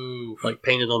 Ooh. Like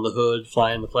painted on the hood,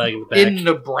 flying the flag in the back. In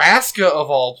Nebraska, of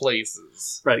all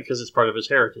places. Right, because it's part of his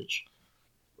heritage.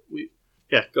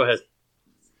 Yeah, go ahead.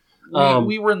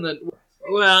 We were in the...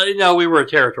 Well, no, we were a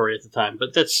territory at the time,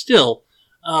 but that's still...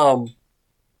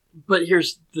 but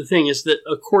here's the thing, is that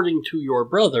according to your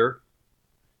brother,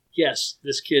 yes,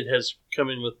 this kid has come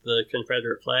in with the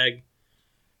Confederate flag.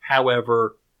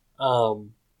 However,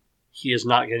 he is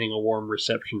not getting a warm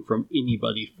reception from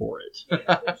anybody for it.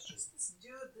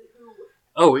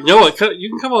 Oh, you know what? You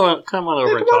can come on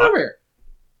over and talk. Over.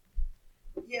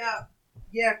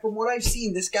 Yeah, from what I've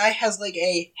seen, this guy has like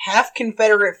a half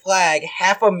Confederate flag,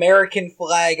 half American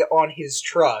flag on his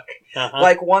truck. Uh-huh.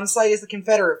 Like, one side is the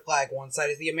Confederate flag, one side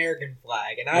is the American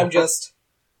flag, and I'm just...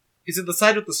 Is it the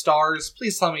side with the stars?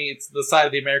 Please tell me it's the side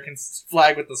of the American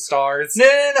flag with the stars.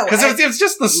 No. Because it's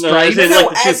just the No, stripe. like the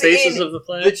two faces of the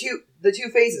flag? The two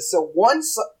faces. So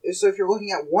so if you're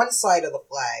looking at one side of the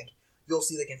flag, you'll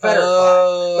see the Confederate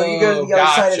flag. But if you go to the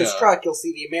other side of this truck, you'll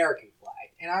see the American flag.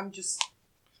 And I'm just...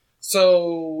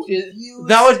 So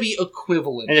that would be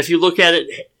equivalent. And if you look at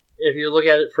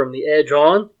it from the edge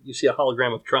on, you see a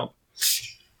hologram of Trump.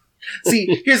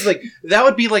 See, here's the thing. That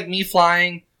would be like me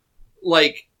flying,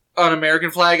 like, an American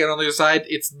flag, and on the other side,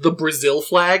 it's the Brazil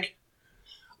flag.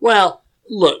 Well,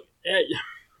 look, and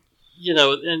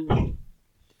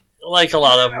like a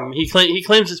lot of them, he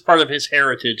claims it's part of his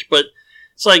heritage, but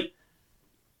it's like,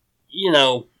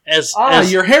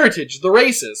 as your heritage, the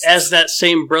racist. As that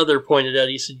same brother pointed out,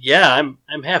 he said, "Yeah,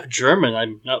 I'm half German.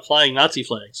 I'm not flying Nazi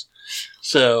flags."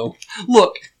 So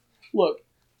look.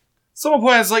 Someone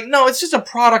pointed out, it's like, no, it's just a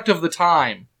product of the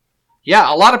time.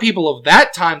 Yeah, a lot of people of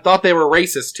that time thought they were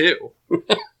racist too.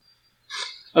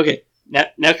 Okay,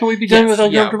 now can we be done with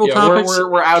uncomfortable topics?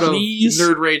 We're out Please? of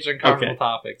nerd rage, uncomfortable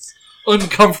topics.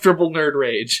 Uncomfortable nerd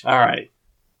rage. All right.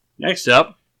 Next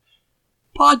up,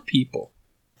 pod people.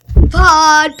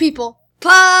 Pod people.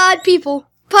 Pod people.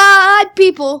 Pod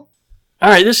people. All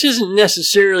right, this isn't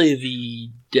necessarily the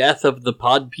death of the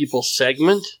pod people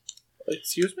segment.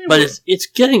 Excuse me? But it's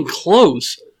getting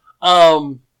close.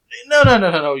 No.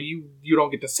 You don't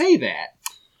get to say that.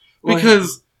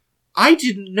 Because I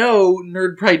didn't know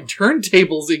Nerd Pride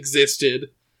turntables existed.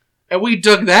 And we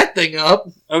dug that thing up.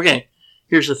 Okay,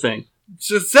 here's the thing.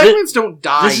 So segments don't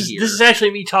die here. This is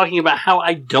actually me talking about how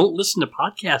I don't listen to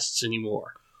podcasts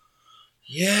anymore.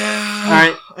 Yeah. All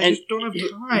right. I just don't have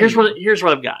time. Here's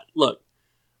what I've got. Look.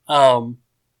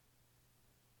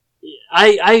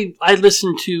 I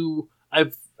listen to...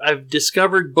 I've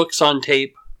discovered books on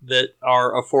tape that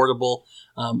are affordable.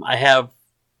 I have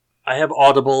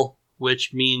Audible,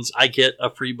 which means I get a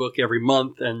free book every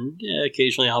month, and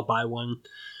occasionally I'll buy one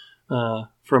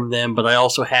from them. But I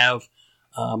also have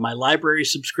my library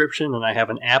subscription, and I have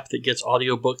an app that gets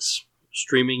audiobooks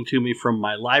streaming to me from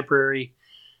my library,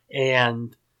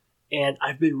 and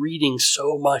I've been reading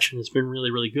so much, and it's been really,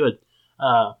 really good.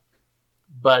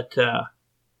 But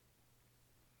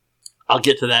I'll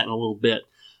get to that in a little bit.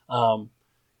 In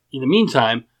the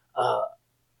meantime,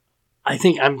 I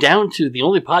think I'm down to the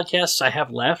only podcasts I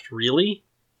have left, really,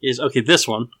 is, okay, this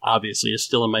one, obviously, is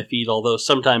still in my feed, although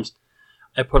sometimes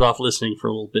I put off listening for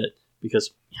a little bit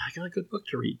because I got a good book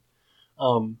to read.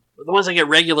 But the ones I get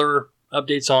regular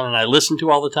updates on and I listen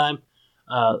to all the time,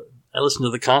 I listen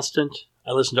to The Constant,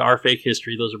 I listen to Our Fake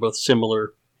History. Those are both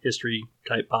similar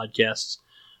history-type podcasts.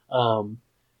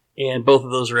 And both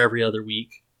of those are every other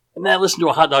week. And then I listen to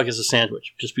A Hot Dog as a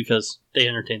Sandwich, just because they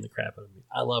entertain the crap out of me.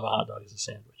 I love A Hot Dog as a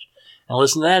Sandwich. And I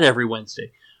listen to that every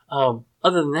Wednesday. Other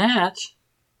than that,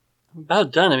 I'm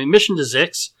about done. I mean, Mission to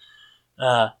Zix,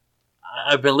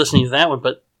 I've been listening to that one,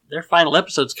 but their final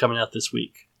episode's coming out this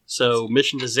week. So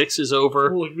Mission to Zix is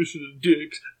over. Oh, like Mission to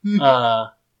Dix.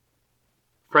 A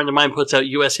friend of mine puts out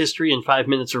U.S. history in 5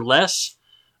 minutes or less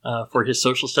for his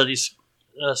social studies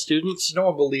students. No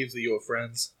one believes that you have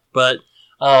friends.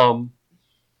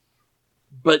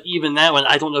 But even that one,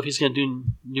 I don't know if he's going to do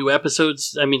new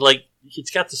episodes. I mean, like,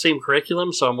 it's got the same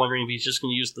curriculum, so I'm wondering if he's just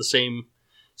going to use the same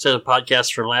set of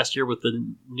podcasts from last year with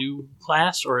the new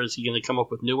class, or is he going to come up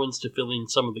with new ones to fill in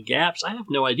some of the gaps? I have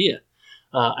no idea.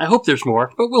 I hope there's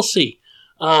more, but we'll see.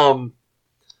 I'm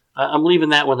leaving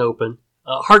that one open.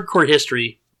 Hardcore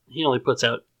History, he only puts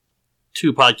out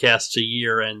 2 podcasts a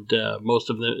year, and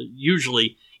most of them,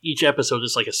 usually each episode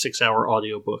is like a 6-hour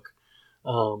audiobook.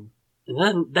 And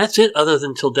then that's it, other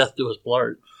than Till Death Do Us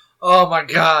Blart. Oh my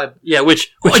god! Yeah,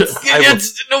 which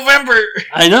it's November.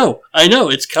 I know,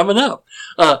 it's coming up.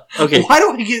 Okay, why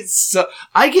do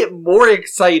I get more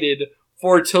excited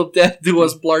for Till Death Do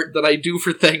Us Blart than I do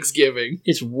for Thanksgiving?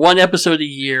 It's one episode a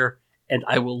year, and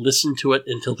I will listen to it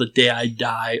until the day I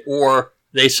die, or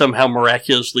they somehow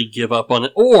miraculously give up on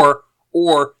it,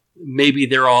 or maybe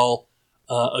they're all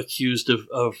accused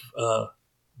of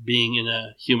being in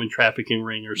a human trafficking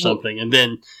ring or something, and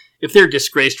then if they're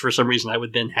disgraced for some reason, I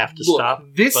would then have to stop.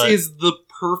 This is the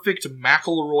perfect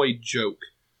McElroy joke.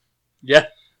 Yeah,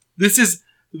 this is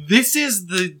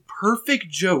the perfect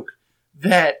joke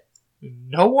that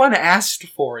no one asked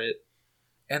for it,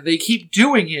 and they keep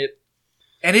doing it,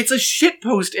 and it's a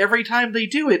shitpost every time they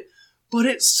do it, but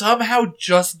it somehow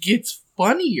just gets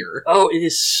funnier. Oh, it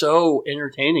is so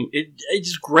entertaining.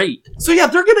 It's great. So yeah,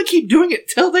 they're gonna keep doing it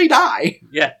till they die.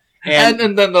 Yeah, and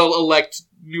then they'll elect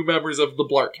new members of the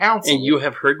Blart Council. And you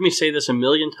have heard me say this a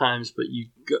million times, but you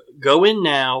go in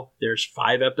now. There's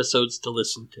 5 episodes to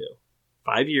listen to.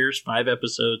 5 years, 5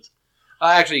 episodes.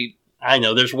 Actually, I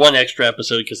know there's one extra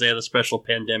episode because they had a special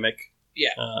pandemic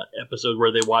episode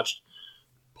where they watched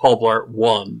Paul Blart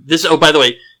 1. This, oh, by the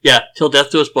way, yeah, Till Death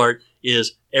Do Us Blart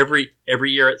is every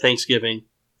year at Thanksgiving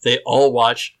they all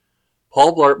watch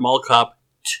Paul Blart Mall Cop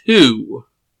 2,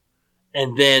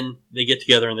 and then they get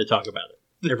together and they talk about it.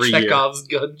 Every Chekhov's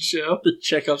gun show. The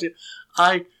Chekhov's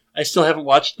gun. I still haven't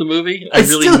watched the movie. I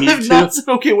really still need to.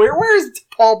 Okay, where is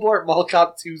Paul Blart Mall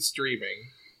Cop 2 streaming?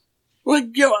 Well,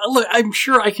 look, I'm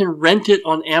sure I can rent it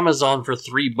on Amazon for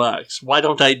 $3. Why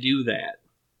don't I do that?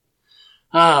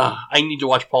 I need to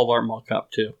watch Paul Blart Mall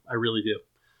Cop 2. I really do.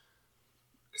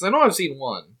 Because I know I've seen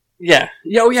 1. Yeah.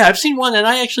 Oh yeah, I've seen 1, and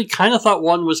I actually kind of thought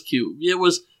 1 was cute. It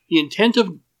was, the intent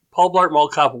of Paul Blart Mall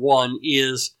Cop 1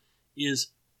 is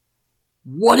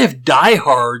what if Die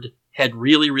Hard had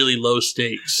really, really low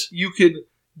stakes? You can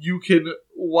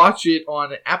watch it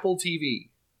on Apple TV.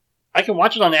 I can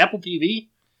watch it on Apple TV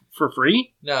for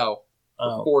free? No,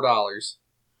 for $4.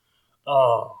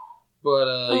 Oh, but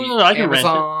I can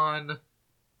Amazon. Rent it.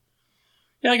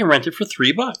 Yeah, I can rent it for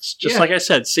 $3. Just like I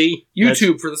said. See,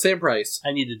 YouTube for the same price.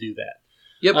 I need to do that.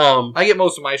 Yep, I get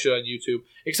most of my shit on YouTube.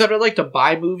 Except I like to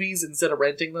buy movies instead of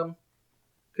renting them,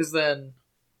 because then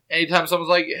anytime someone's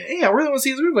like, "Hey, I really want to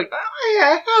see this movie," I'm like,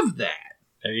 I have that.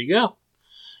 There you go.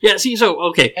 Yeah, see, so,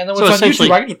 okay. And then when it's on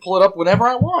YouTube, I can just pull it up whenever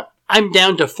I want. I'm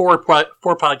down to 4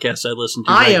 podcasts I listen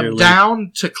to. I am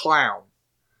down to clown.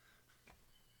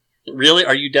 Really?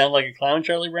 Are you down like a clown,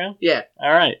 Charlie Brown? Yeah.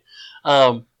 All right.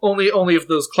 Only if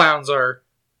those clowns are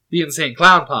the Insane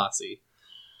Clown Posse.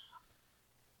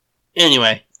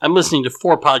 Anyway, I'm listening to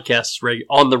 4 podcasts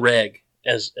on the reg,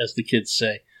 as the kids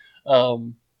say.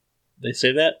 They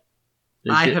say that?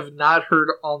 I have not heard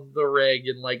on the reg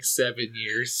in like 7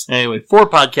 years. Anyway, 4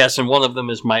 podcasts, and one of them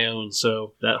is my own,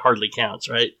 so that hardly counts,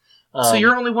 right? So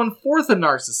you're only 1/4 a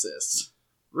narcissist.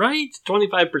 Right?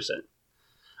 25%.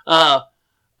 All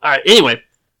right, anyway.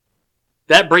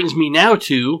 That brings me now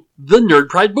to the Nerd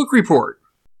Pride Book Report.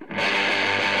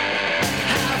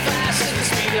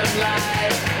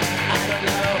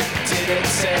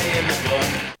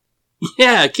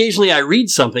 Yeah, occasionally I read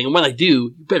something, and when I do,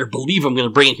 you better believe I'm going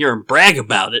to bring it here and brag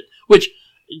about it, which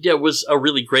was a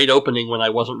really great opening when I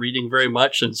wasn't reading very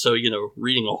much, and so,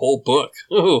 reading a whole book.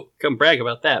 Oh, come brag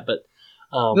about that. But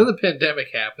then the pandemic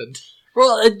happened.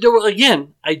 Well,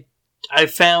 again, I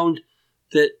found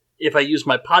that if I use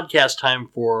my podcast time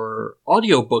for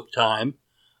audiobook time,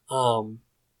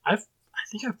 I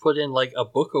think I've put in like a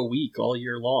book a week all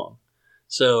year long.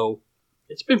 So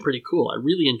it's been pretty cool. I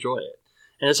really enjoy it.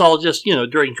 And it's all just,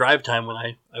 during drive time when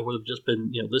I would have just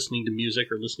been, listening to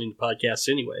music or listening to podcasts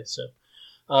anyway. So,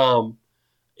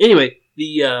 anyway,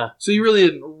 So you really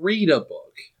didn't read a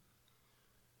book?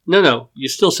 No. You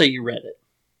still say you read it.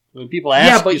 When people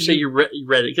ask, you say you read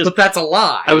it. But that's a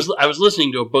lie. I was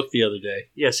listening to a book the other day.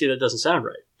 Yeah, see, that doesn't sound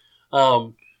right.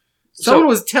 Someone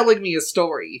was telling me a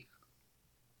story.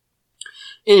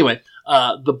 Anyway,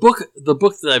 the book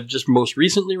that I've just most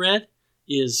recently read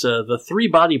is The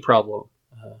 3-Body Problem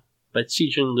by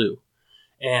Cixin Liu.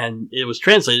 And it was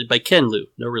translated by Ken Liu.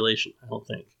 No relation, I don't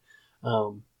think.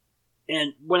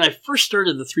 And when I first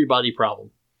started The 3-Body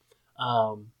Problem,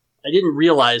 I didn't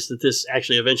realize that this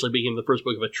actually eventually became the first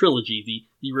book of a trilogy,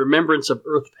 the Remembrance of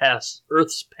Earth's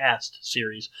Past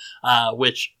series,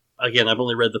 which, again, I've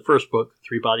only read the first book,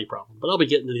 3-Body Problem, but I'll be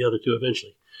getting to the other 2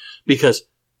 eventually. Because,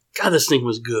 God, this thing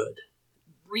was good.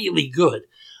 Really good.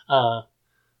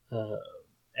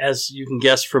 As you can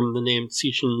guess from the name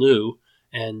Cixin Liu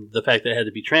and the fact that it had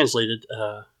to be translated,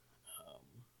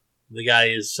 The guy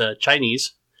is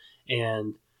Chinese,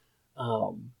 and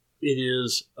it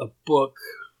is a book,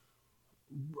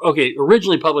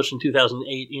 originally published in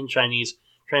 2008 in Chinese,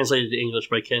 translated to English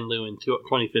by Ken Liu in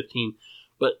 2015.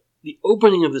 But the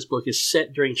opening of this book is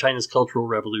set during China's Cultural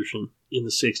Revolution in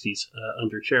the 60s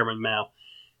under Chairman Mao.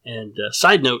 And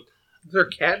side note... Is there a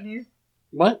cat in here?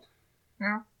 What?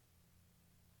 Meow?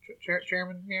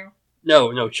 Chairman Meow?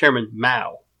 No, Chairman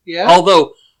Mao. Yeah?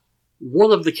 Although,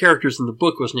 one of the characters in the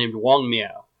book was named Wang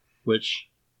Miao, which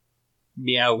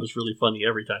Meow was really funny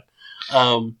every time.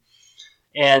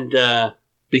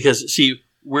 Because, see,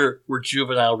 we're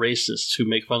juvenile racists who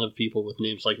make fun of people with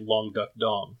names like Long Duck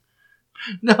Dong.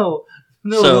 No,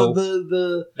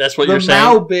 So, that's what you're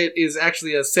saying? The Mao bit is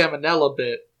actually a salmonella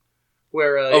bit.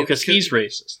 Where because he's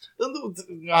racist.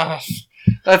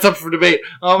 That's up for debate.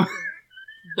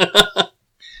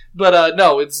 But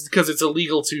no, it's because it's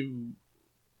illegal to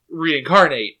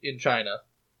reincarnate in China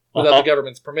without the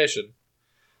government's permission.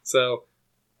 So,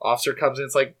 officer comes in,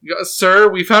 it's like, "Sir,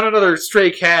 we found another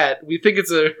stray cat. We think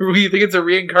it's a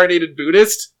reincarnated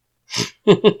Buddhist."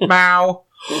 Mao.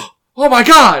 Oh my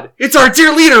God! It's our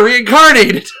dear leader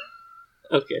reincarnated.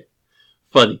 Okay,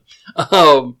 funny.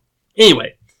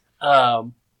 Anyway.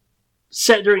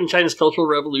 Set during China's Cultural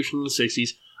Revolution in the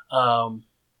 60s.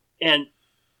 And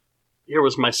here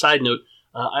was my side note.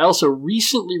 I also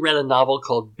recently read a novel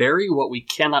called Bury What We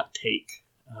Cannot Take,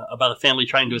 about a family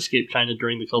trying to escape China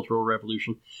during the Cultural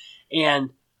Revolution.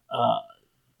 And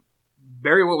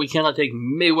Bury What We Cannot Take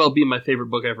may well be my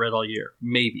favorite book I've read all year.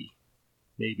 Maybe.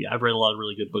 I've read a lot of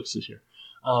really good books this year.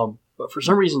 But for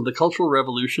some reason, the Cultural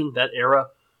Revolution, that era,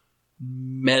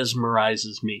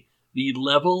 mesmerizes me. The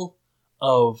level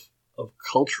of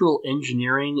cultural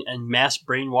engineering and mass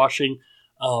brainwashing,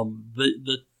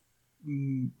 the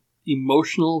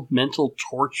emotional, mental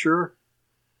torture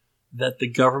that the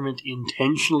government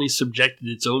intentionally subjected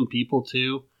its own people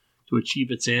to achieve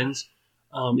its ends,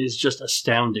 is just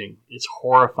astounding. It's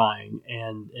horrifying,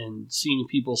 and seeing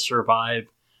people survive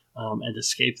and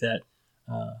escape that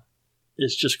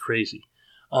is just crazy.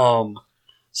 Hold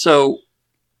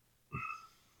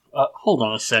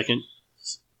on a second.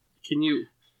 Can you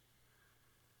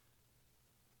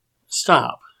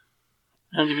stop?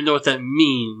 I don't even know what that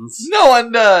means. No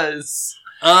one does.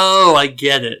 Oh, I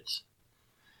get it.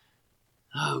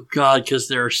 Oh God, because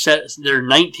there are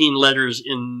 19 letters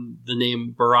in the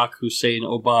name Barack Hussein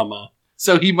Obama.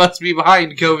 So he must be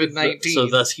behind COVID-19. So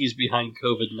thus he's behind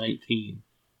COVID-19.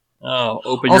 Oh,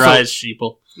 open your eyes,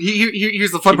 sheeple.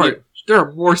 Here's the fun part. There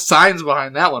are more signs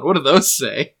behind that one. What do those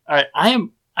say? All right,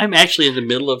 I'm actually in the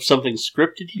middle of something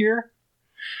scripted here.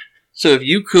 So if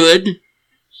you could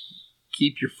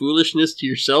keep your foolishness to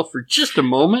yourself for just a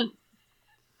moment.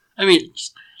 I mean,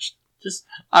 just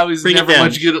I was never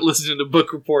much good at listening to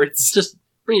book reports. Just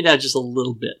bring it down just a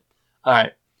little bit. All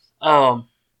right.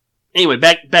 Anyway,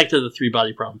 back to the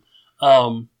three-body problem.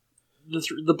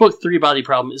 The book Three Body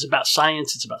Problem is about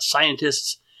science. It's about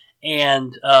scientists.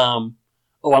 And, I'm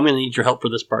going to need your help for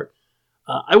this part.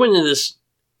 I went into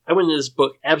this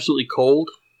book absolutely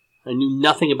cold. I knew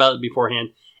nothing about it beforehand.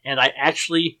 And I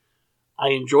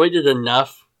enjoyed it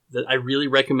enough that I really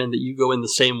recommend that you go in the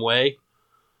same way.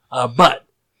 But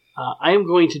I am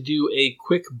going to do a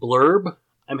quick blurb.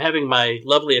 I'm having my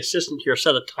lovely assistant here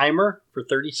set a timer for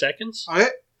 30 seconds. All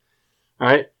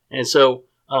right. And so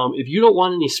if you don't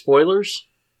want any spoilers,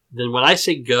 then when I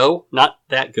say go, not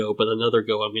that go, but another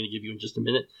go I'm going to give you in just a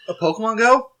minute. A Pokemon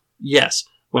Go? Yes.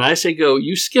 When I say go,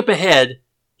 you skip ahead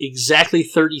exactly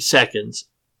 30 seconds,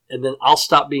 and then I'll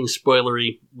stop being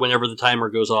spoilery whenever the timer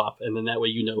goes off, and then that way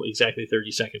you know exactly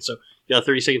 30 seconds. So you got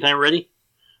a 30-second timer ready?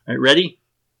 All right, ready,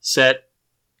 set,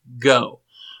 go. All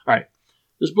right.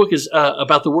 This book is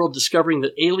about the world discovering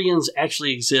that aliens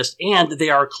actually exist, and they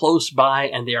are close by,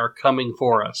 and they are coming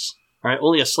for us. All right.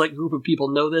 Only a select group of people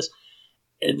know this,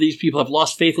 and these people have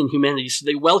lost faith in humanity, so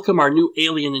they welcome our new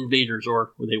alien invaders,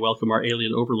 or they welcome our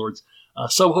alien overlords.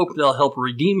 Some hope they'll help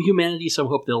redeem humanity, some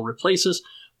hope they'll replace us,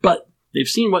 but they've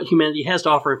seen what humanity has to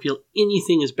offer and feel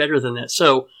anything is better than that,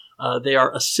 so they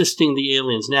are assisting the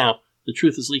aliens. Now, the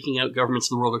truth is leaking out. Governments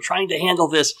in the world are trying to handle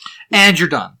this. And you're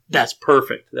done. That's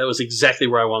perfect. That was exactly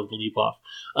where I wanted to leave off.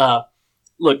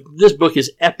 Look, this book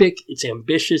is epic. It's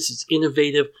ambitious. It's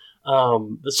innovative.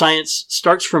 The science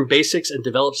starts from basics and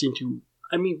develops into,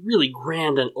 really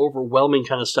grand and overwhelming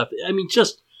kind of stuff.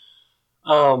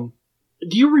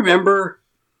 Do you remember,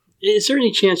 is there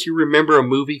any chance you remember a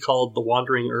movie called The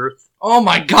Wandering Earth? Oh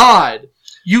my God!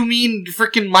 You mean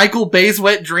frickin' Michael Bay's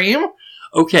Wet Dream?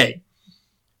 Okay.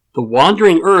 The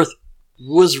Wandering Earth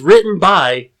was written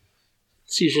by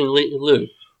Cixin Liu,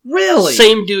 Really?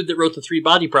 Same dude that wrote The Three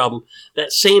Body Problem.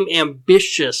 That same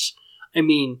ambitious, I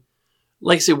mean,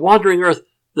 like I say, Wandering Earth,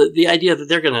 the idea that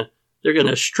they're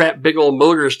gonna strap big old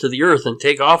motors to the Earth and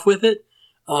take off with it,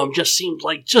 just seemed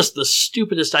like just the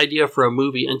stupidest idea for a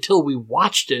movie until we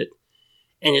watched it.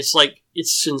 And it's like,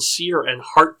 it's sincere and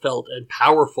heartfelt and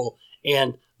powerful,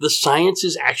 and the science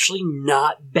is actually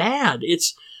not bad.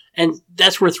 And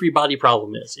that's where Three Body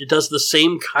Problem is. It does the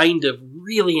same kind of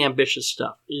really ambitious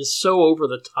stuff. It is so over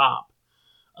the top.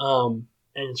 And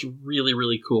it's really,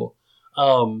 really cool.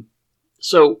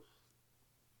 So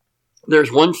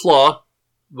there's one flaw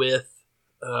with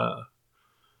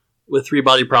Three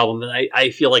Body Problem that I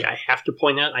feel like I have to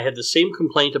point out. I had the same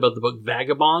complaint about the book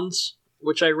Vagabonds,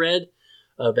 which I read.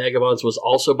 Vagabonds was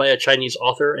also by a Chinese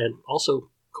author and also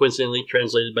coincidentally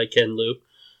translated by Ken Liu.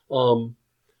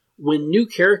 When new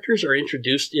characters are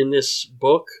introduced in this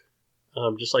book,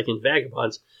 just like in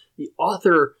Vagabonds, the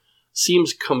author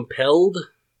seems compelled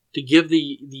to give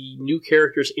the new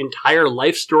characters' entire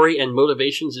life story and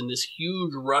motivations in this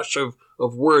huge rush of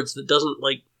words that doesn't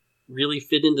like really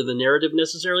fit into the narrative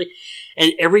necessarily.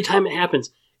 And every time it happens,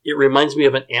 it reminds me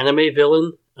of an anime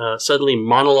villain suddenly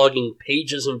monologuing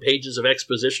pages and pages of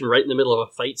exposition right in the middle of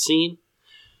a fight scene.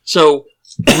 So,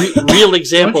 real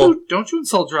example. Don't you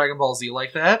insult Dragon Ball Z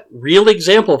like that? Real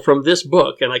example from this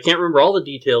book, and I can't remember all the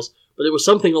details, but it was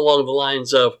something along the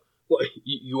lines of, well,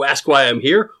 you ask why I'm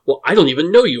here? Well, I don't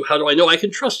even know you. How do I know I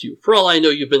can trust you? For all I know,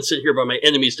 you've been sent here by my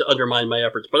enemies to undermine my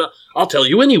efforts, but I'll tell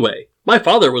you anyway. My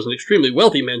father was an extremely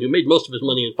wealthy man who made most of his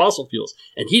money in fossil fuels,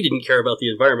 and he didn't care about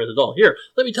the environment at all. Here,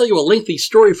 let me tell you a lengthy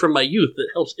story from my youth that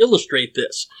helps illustrate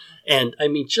this. And, I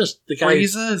mean, just the guy...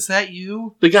 Frieza, is that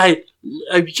you? The guy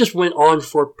just went on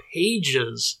for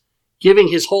pages, giving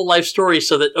his whole life story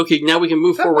so that, okay, now we can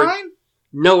move forward. Mine?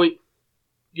 No,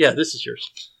 yeah, this is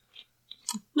yours.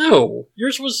 No,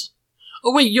 yours was...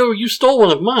 Oh, wait, you stole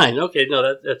one of mine. Okay,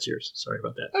 no, that's yours. Sorry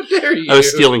about that. How dare you? I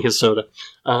was stealing his soda.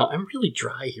 I'm really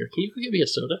dry here. Can you go get me a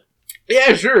soda?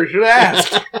 Yeah, sure. Should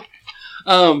ask.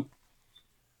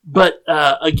 But,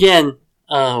 again,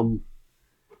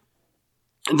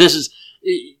 this is...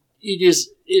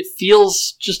 It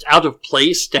feels just out of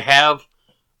place to have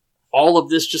all of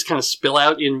this just kind of spill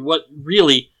out in what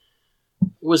really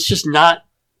was just not...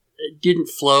 didn't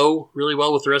flow really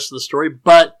well with the rest of the story,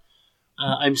 but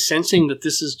I'm sensing that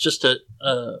this is just a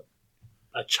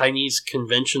Chinese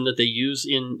convention that they use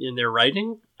in their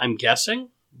writing. I'm guessing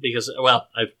because, well,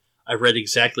 I've read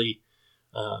exactly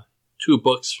 2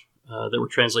 books that were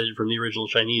translated from the original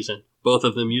Chinese, and both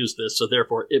of them use this, so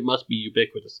therefore it must be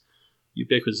ubiquitous.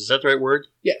 Ubiquitous, is that the right word?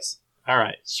 Yes. All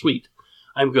right, sweet.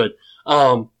 I'm good.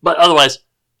 But otherwise,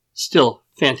 still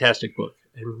fantastic book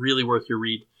and really worth your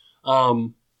read.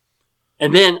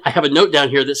 And then I have a note down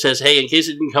here that says, hey, in case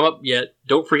it didn't come up yet,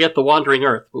 don't forget The Wandering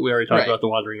Earth. But we already talked about The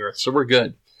Wandering Earth, so we're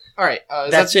good. All right.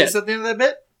 That's it. Is that the end of that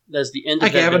bit? That's the end of that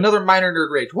Okay, I have bit. another minor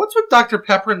nerd rage. What's with Dr.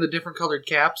 Pepper and the different colored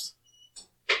caps?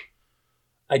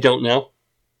 I don't know.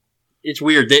 It's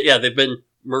weird. They've been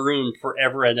maroon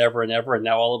forever and ever and ever, and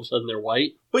now all of a sudden they're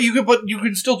white. But you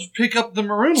can still pick up the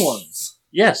maroon ones.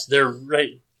 Yes, they're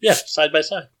right. Yeah, side by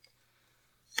side.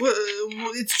 Well,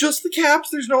 it's just the caps.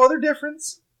 There's no other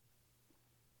difference.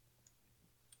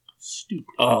 Stupid.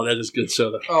 Oh, that is good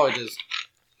soda. Oh, it is.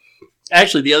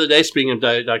 Actually, the other day, speaking of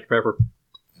Diet Dr. Pepper,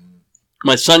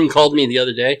 my son called me the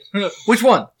other day. Which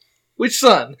one? Which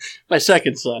son? My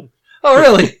second son. Oh,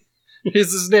 really?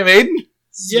 Is his name Aiden?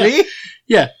 Yeah. Me?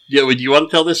 Yeah. Do you want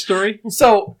to tell this story?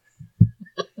 So,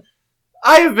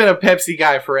 I have been a Pepsi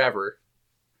guy forever.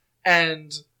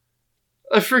 And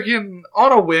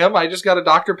on a whim, I just got a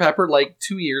Dr. Pepper like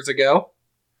 2 years ago.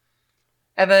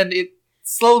 And then it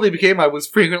slowly became I was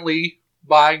frequently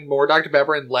buying more Dr.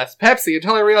 Pepper and less Pepsi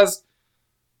until I realized,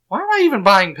 why am I even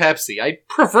buying Pepsi? I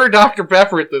prefer Dr.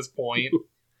 Pepper at this point.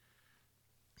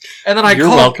 And then I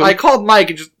called Mike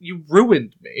and you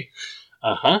ruined me.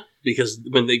 Uh-huh. Because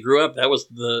when they grew up, that was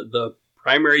the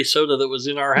primary soda that was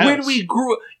in our house. When we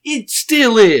grew up, it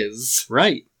still is.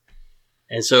 Right.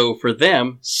 And so for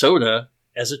them, soda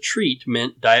as a treat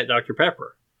meant Diet Dr.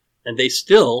 Pepper. And they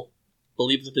still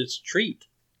believe that it's a treat.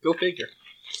 Go figure.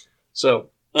 So,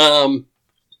 don't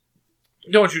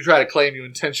you try to claim you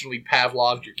intentionally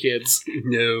Pavloved your kids.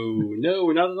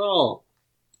 No, not at all.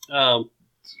 All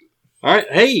right,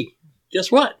 hey,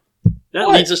 guess what? That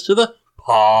leads us to the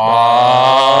Pod-O-Matic.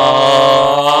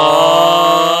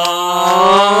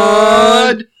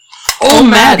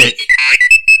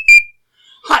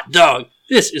 Hot dog.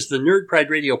 This is the Nerd Pride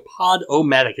Radio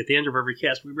Pod-O-Matic. At the end of every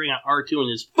cast, we bring out R2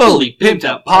 and his fully pimped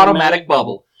out Pod-O-Matic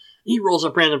bubble. He rolls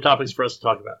up random topics for us to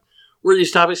talk about. Where do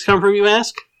these topics come from, you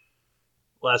ask?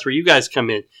 Well, that's where you guys come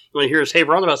in. You want to hear us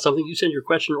haver on about something, you send your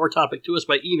question or topic to us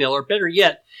by email, or better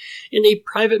yet, in a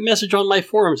private message on my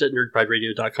forums at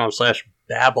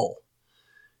nerdprideradio.com/babble.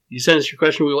 You send us your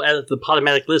question, we will add it to the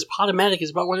Podomatic list. Podomatic is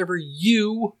about whatever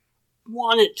you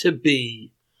want it to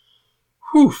be.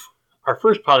 Whew. Our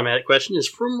first Podomatic question is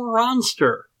from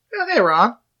Ronster. Hey,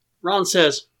 Ron. Ron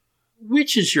says,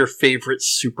 which is your favorite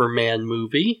Superman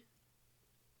movie?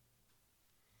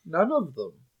 None of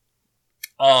them.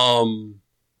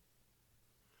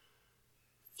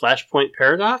 Flashpoint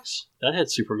Paradox? That had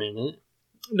Superman in it.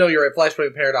 No, you're right.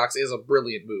 Flashpoint Paradox is a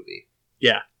brilliant movie.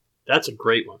 Yeah, that's a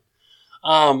great one.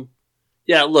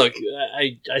 Yeah, look,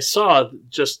 I saw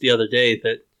just the other day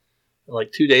that,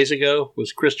 like 2 days ago,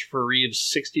 was Christopher Reeve's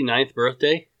 69th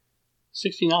birthday.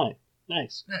 69.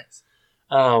 Nice.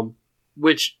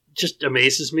 Which just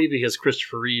amazes me because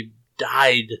Christopher Reeve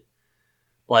died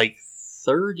like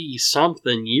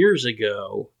 30-something years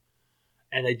ago,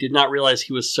 and I did not realize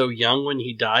he was so young when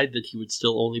he died that he would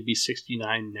still only be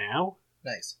 69 now.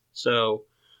 Nice. So,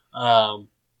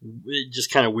 it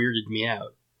just kind of weirded me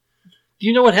out. Do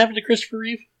you know what happened to Christopher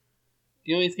Reeve?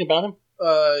 Do you know anything about him?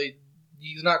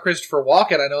 He's not Christopher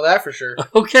Walken, I know that for sure.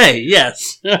 Okay,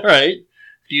 yes. All right.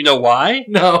 Do you know why?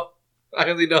 No. I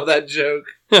only know that joke.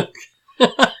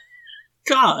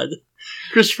 God.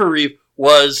 Christopher Reeve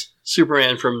was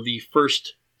Superman from the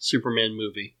first Superman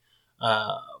movie,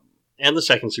 and the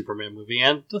second Superman movie,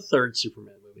 and the third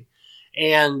Superman movie.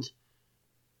 And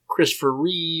Christopher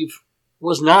Reeve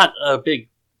was not a big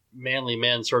manly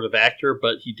man sort of actor,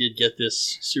 but he did get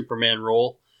this Superman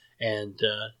role and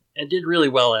did really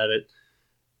well at it.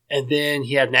 And then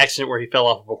he had an accident where he fell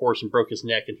off of a horse and broke his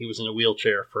neck, and he was in a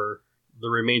wheelchair for the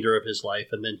remainder of his life,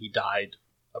 and then he died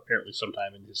apparently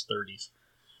sometime in his 30s.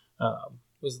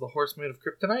 Was the horse made of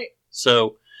kryptonite?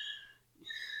 So,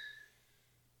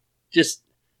 just,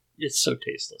 it's so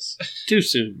tasteless. Too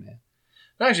soon, man.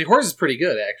 No, actually, horse is pretty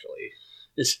good, actually.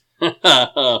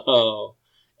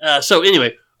 So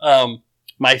anyway,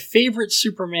 my favorite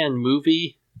Superman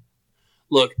movie.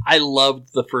 Look, I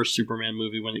loved the first Superman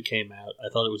movie when it came out. I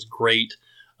thought it was great.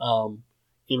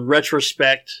 In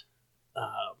retrospect,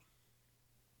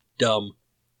 dumb.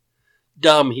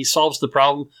 He solves the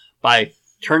problem by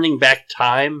turning back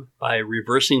time, by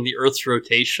reversing the Earth's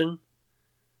rotation.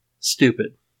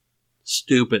 Stupid.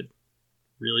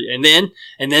 Really. And then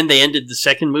they ended the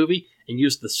second movie and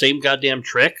used the same goddamn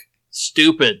trick.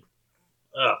 Stupid.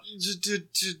 Ugh.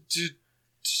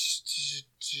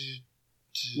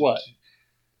 What?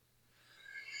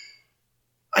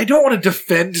 I don't want to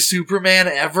defend Superman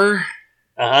ever.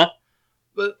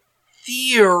 But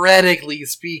theoretically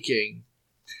speaking,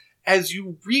 as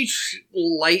you reach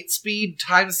light speed,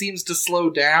 time seems to slow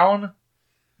down.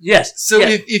 Yes. So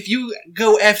if you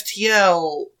go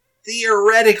FTL,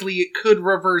 theoretically it could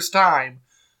reverse time.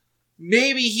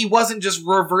 Maybe he wasn't just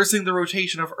reversing the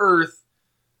rotation of Earth.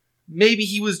 Maybe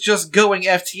he was just going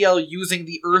FTL using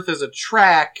the Earth as a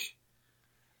track,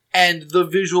 and the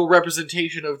visual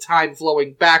representation of time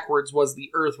flowing backwards was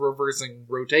the Earth reversing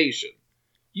rotation.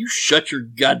 You shut your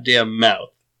goddamn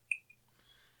mouth.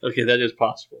 Okay, that is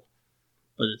possible.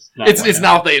 But it's not. It's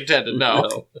not what they intended,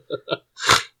 no.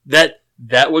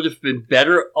 That would have been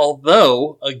better,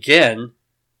 although, again,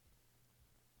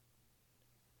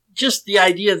 just the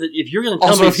idea that if you're going to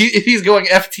tell me... Also, if he's going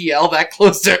FTL that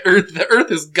close to Earth, the Earth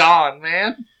is gone,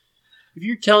 man. If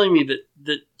you're telling me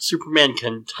that Superman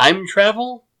can time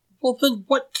travel, well, then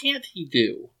what can't he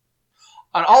do?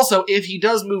 And also, if he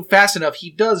does move fast enough, he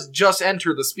does just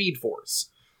enter the Speed Force,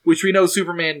 which we know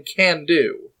Superman can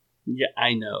do. Yeah,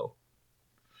 I know.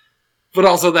 But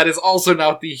also, that is also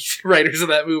not the writers of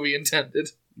that movie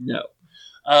intended. No.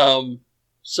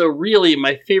 So really,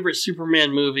 my favorite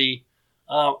Superman movie...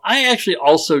 I actually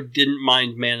also didn't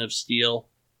mind Man of Steel.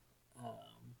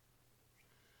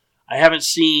 I haven't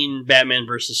seen Batman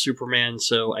vs. Superman,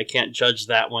 so I can't judge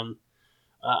that one.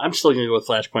 I'm still going to go with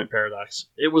Flashpoint Paradox.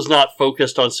 It was not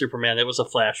focused on Superman. It was a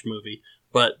Flash movie,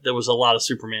 but there was a lot of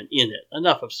Superman in it.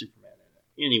 Enough of Superman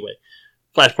in it. Anyway,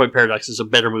 Flashpoint Paradox is a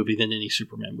better movie than any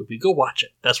Superman movie. Go watch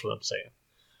it. That's what I'm saying.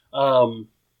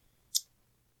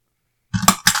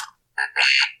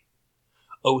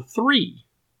 03.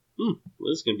 Well,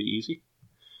 this is going to be easy.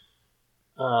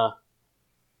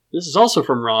 This is also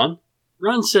from Ron.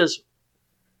 Ron says,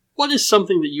 what is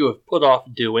something that you have put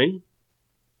off doing?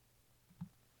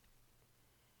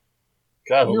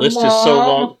 God, the list is so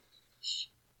long.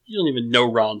 You don't even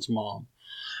know Ron's mom.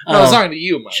 No, I was talking to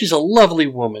you, Mike. She's a lovely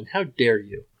woman. How dare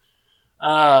you?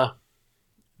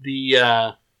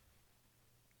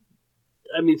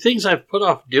 Things I've put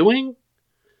off doing?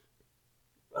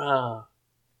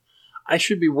 I I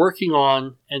should be working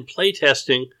on and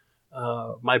playtesting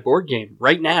my board game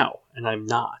right now, and I'm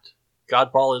not.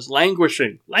 Godball is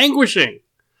languishing.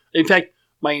 In fact,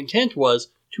 my intent was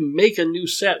to make a new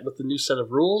set with the new set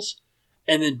of rules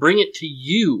and then bring it to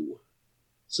you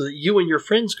so that you and your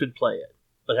friends could play it.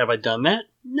 But have I done that?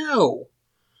 No.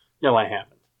 No, I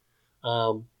haven't.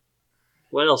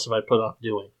 What else have I put off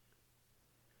doing?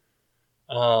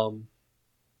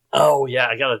 Oh, yeah,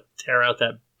 I gotta tear out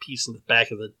that piece in the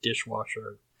back of the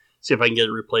dishwasher. See if I can get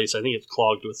it replaced. I think it's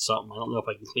clogged with something. I don't know if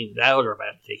I can clean it out or if I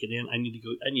have to take it in. I need to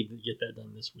get that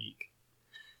done this week.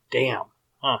 Damn.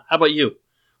 Huh. How about you?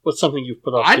 What's something you've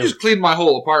put off I doing? just cleaned my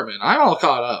whole apartment. I'm all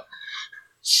caught up.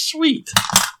 Sweet.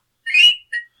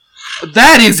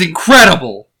 That is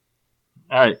incredible.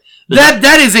 All right.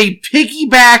 That is a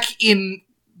piggyback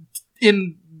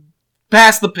in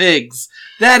Past the Pigs.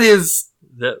 That is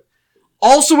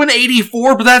also an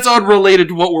 84, but that's unrelated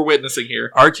to what we're witnessing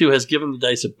here. R2 has given the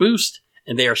dice a boost,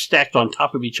 and they are stacked on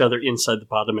top of each other inside the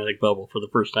Podomatic bubble for the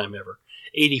first time ever.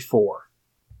 84.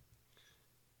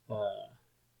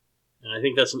 And I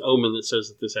think that's an omen that says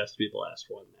that this has to be the last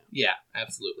one now. Yeah,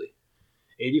 absolutely.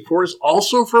 84 is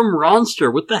also from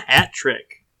Ronster with the hat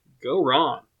trick. Go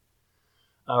Ron.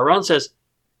 Ron says,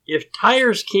 if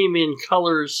tires came in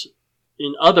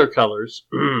other colors,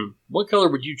 what color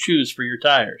would you choose for your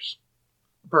tires?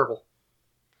 Purple.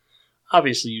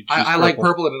 Obviously you'd choose I purple. like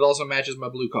purple, and it also matches my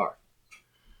blue car.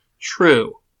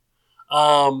 True.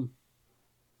 Boy,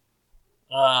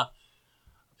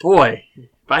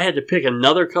 if I had to pick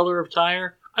another color of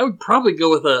tire, I would probably go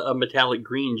with a metallic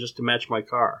green just to match my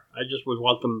car. I just would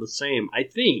want them the same, I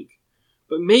think.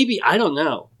 But maybe, I don't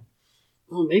know.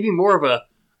 Well, maybe more of a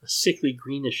sickly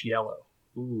greenish yellow.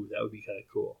 Ooh, that would be kind of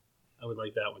cool. I would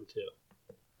like that one too.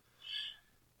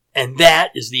 And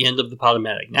that is the end of the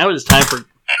Podomatic. Now it is time for...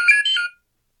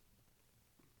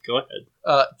 Go ahead.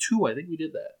 2, I think we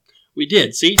did that. We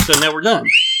did, see? So now we're done.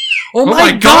 Oh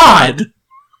my God!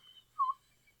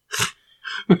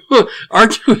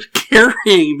 R2 is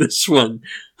carrying this one.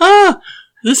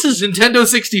 This is Nintendo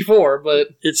 64, but...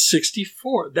 It's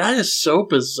 64. That is so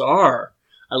bizarre.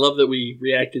 I love that we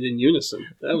reacted in unison.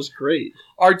 That was great.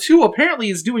 R2 apparently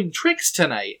is doing tricks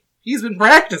tonight. He's been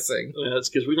practicing. That's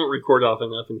because we don't record often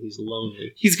enough and he's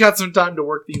lonely. He's got some time to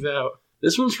work these out.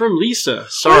 This one's from Lisa.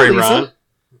 Sorry, Lisa.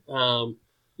 Ron.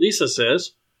 Lisa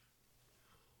says,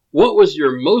 what was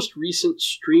your most recent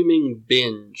streaming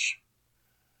binge?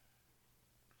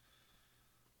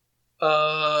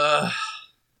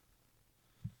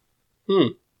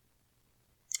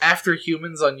 After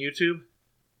Humans on YouTube.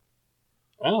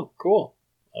 Oh, cool.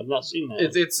 I've not seen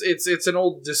that. It's an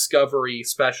old Discovery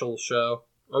special show.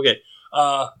 Okay.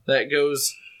 That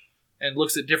goes and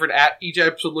looks at different... each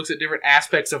episode looks at different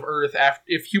aspects of Earth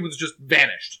if humans just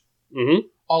vanished. Mm-hmm.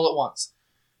 All at once.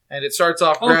 And it starts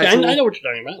off Okay, gradual. I know what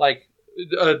you're talking about. Like,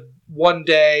 1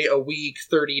 day, a week,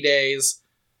 30 days,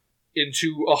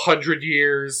 into 100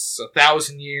 years,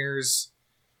 1,000 years,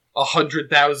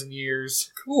 100,000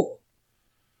 years. Cool.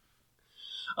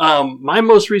 My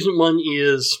most recent one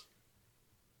is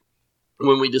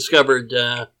when we discovered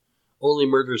Only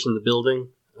Murders in the Building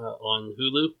on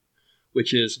Hulu,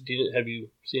 which is... have you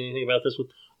seen anything about this one?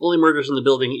 Only Murders in the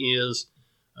Building is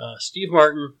Steve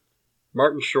Martin,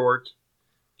 Martin Short,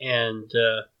 and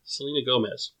Selena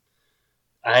Gomez.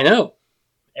 I know.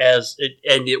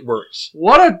 And it works.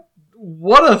 What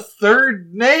a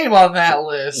third name on that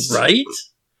list. Right?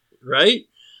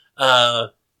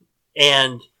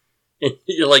 And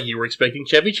like you were expecting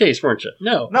Chevy Chase, weren't you?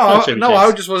 No,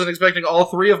 I just wasn't expecting all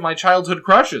 3 of my childhood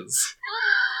crushes.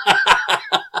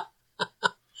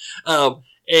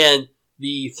 And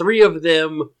the 3 of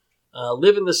them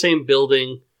live in the same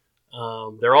building.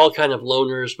 They're all kind of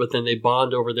loners, but then they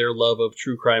bond over their love of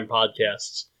true crime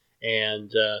podcasts.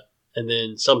 And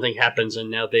then something happens, and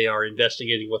now they are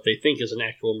investigating what they think is an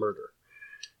actual murder.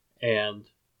 And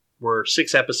we're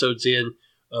 6 episodes in.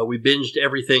 We binged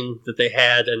everything that they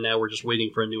had, and now we're just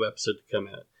waiting for a new episode to come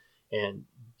out. And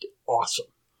awesome.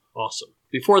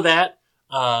 Before that,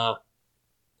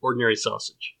 Ordinary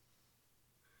Sausage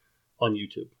on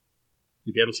YouTube.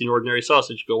 If you haven't seen Ordinary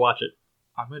Sausage, go watch it.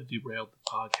 I'm going to derail the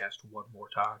podcast one more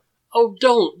time. Oh,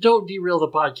 don't derail the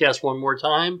podcast one more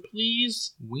time,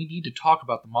 please. We need to talk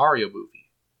about the Mario movie.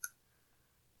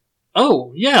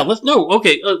 Oh, yeah,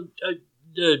 okay.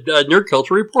 Nerd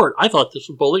Culture Report. I thought this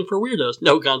was Bowling for Weirdos.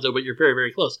 No, Gonzo, but you're very,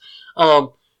 very close.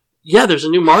 Yeah, there's a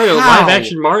new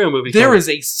live-action Mario movie. There is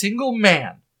a single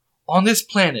man on this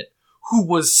planet who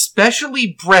was specially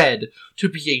bred to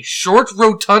be a short,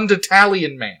 rotund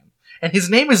Italian man. And his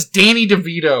name is Danny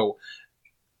DeVito.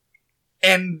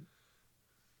 And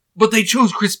But they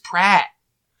chose Chris Pratt.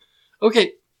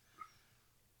 Okay.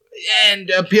 And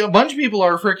a bunch of people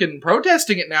are freaking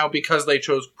protesting it now because they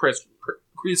chose Chris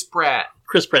Pratt.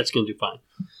 Chris Pratt's going to do fine.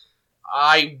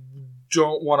 I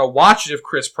don't want to watch it if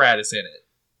Chris Pratt is in it.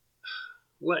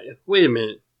 Wait a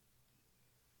minute.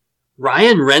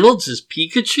 Ryan Reynolds is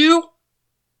Pikachu?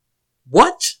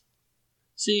 What?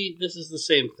 See, this is the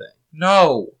same thing.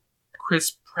 No.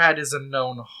 Chris Pratt is a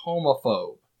known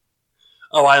homophobe.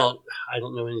 Oh, I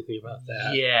don't know anything about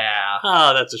that. Yeah.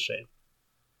 Oh, that's a shame.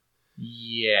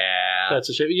 Yeah. That's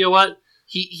a shame. You know what?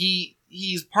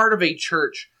 He's part of a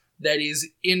church that is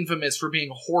infamous for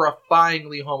being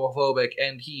horrifyingly homophobic,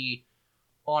 and he,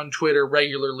 on Twitter,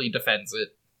 regularly defends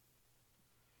it.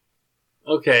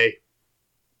 Okay.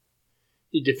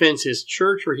 He defends his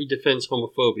church, or he defends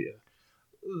homophobia?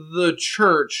 The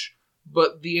church,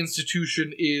 but the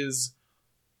institution is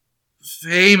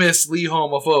famously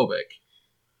homophobic.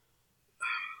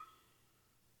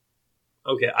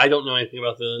 Okay, I don't know anything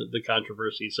about the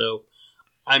controversy, so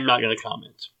I'm not going to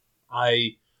comment.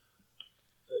 I'll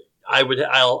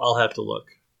have to look.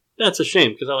 That's a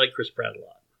shame, because I like Chris Pratt a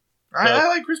lot. So, I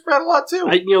like Chris Pratt a lot, too.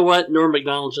 You know what? Norm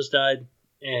Macdonald just died,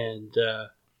 and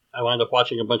I wound up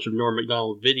watching a bunch of Norm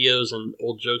Macdonald videos and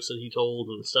old jokes that he told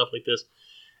and stuff like this.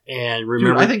 And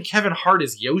remember, dude, I think Kevin Hart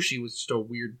as Yoshi was just a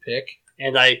weird pick.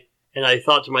 And I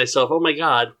thought to myself, oh my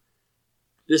god,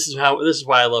 this is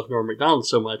why I love Norm Macdonald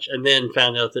so much. And then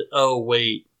found out that, oh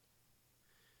wait,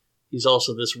 he's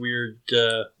also this weird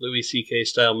Louis C.K.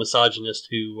 style misogynist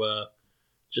who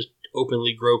just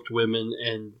openly groped women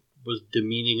and was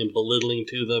demeaning and belittling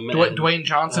to them. Dwayne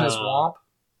Johnson is Womp?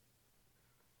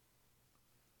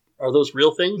 Are those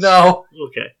real things? No.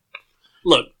 Okay.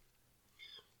 Look.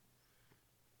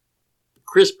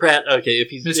 Chris Pratt, okay, if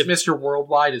Mr.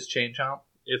 Worldwide is Chain Chomp.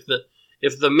 If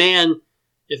the man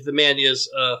is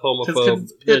a homophobe,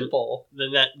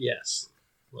 then that, yes.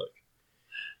 Look.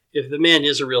 If the man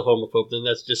is a real homophobe, then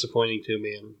that's disappointing to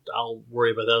me, and I'll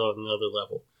worry about that on another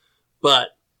level.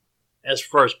 But as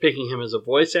far as picking him as a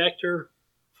voice actor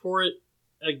for it,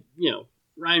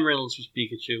 Ryan Reynolds was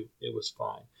Pikachu. It was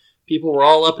fine. People were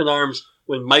all up in arms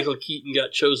when Michael Keaton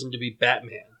got chosen to be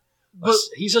Batman. But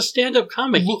he's a stand-up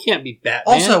comic. He can't be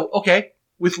Batman. Also, okay,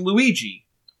 with Luigi.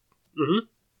 Mm-hmm.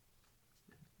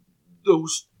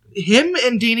 Him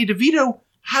and Danny DeVito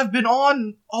have been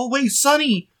on Always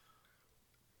Sunny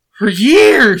for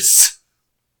years.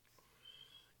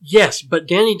 Yes, but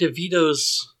Danny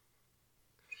DeVito's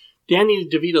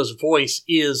voice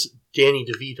is Danny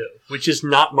DeVito, which is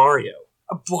not Mario.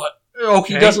 But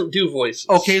okay, he doesn't do voices.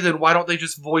 Okay, then why don't they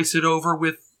just voice it over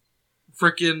with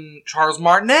frickin' Charles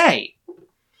Martinet?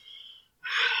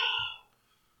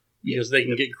 Because they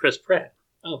can get Chris Pratt.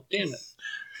 Oh, damn it.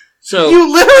 So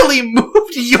you literally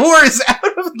moved yours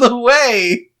out of the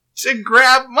way to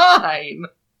grab mine.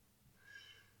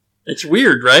 It's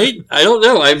weird, right? I don't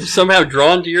know. I'm somehow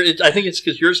drawn to your... I think it's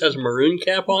because yours has a maroon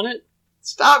cap on it.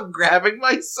 Stop grabbing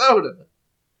my soda.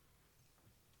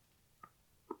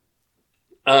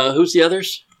 Who's the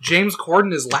others? James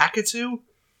Corden is Lakitu.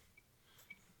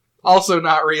 Also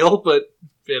not real, but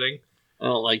fitting. I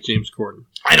don't like James Corden.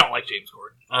 I don't like James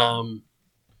Corden.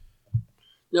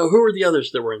 No, who are the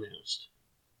others that were announced?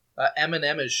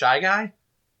 Eminem is Shy Guy?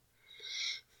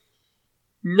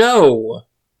 No.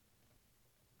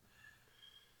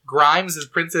 Grimes is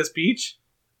Princess Peach?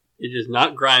 It is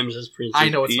not Grimes as Princess Peach. I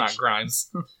know it's not Grimes.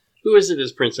 Who is it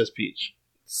as Princess Peach?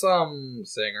 Some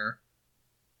singer.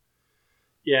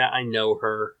 Yeah, I know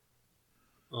her.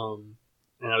 And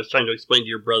I was trying to explain to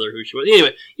your brother who she was.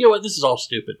 Anyway, you know what? This is all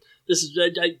stupid. This is...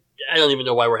 I don't even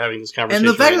know why we're having this conversation.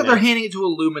 And the fact right that now. they're handing it to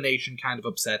Illumination kind of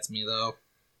upsets me, though.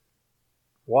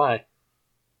 Why?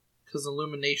 Because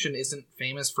Illumination isn't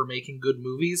famous for making good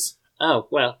movies. Oh,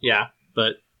 well, yeah,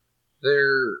 but...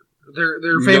 They're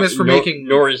famous for making...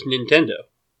 Nor is Nintendo.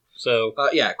 So...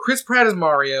 yeah, Chris Pratt is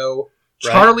Mario.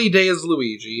 Right. Charlie Day is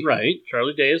Luigi. Right,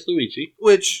 Charlie Day is Luigi.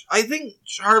 Which, I think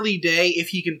Day, if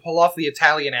he can pull off the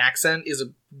Italian accent, is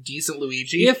a decent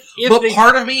Luigi. But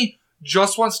part of me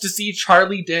just wants to see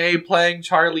Charlie Day playing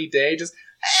Charlie Day. Just,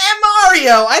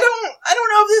 Mario! I don't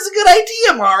know if this is a good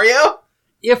idea, Mario!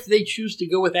 If they choose to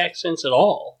go with accents at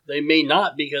all. They may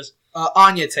not, because...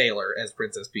 Anya Taylor as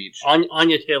Princess Peach.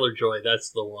 Anya Taylor-Joy, that's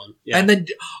the one. Yeah. And then,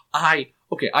 I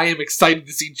am excited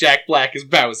to see Jack Black as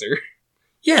Bowser.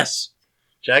 Yes!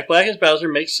 Jack Black as Bowser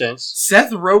makes sense.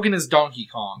 Seth Rogen as Donkey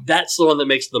Kong. That's the one that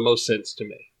makes the most sense to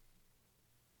me.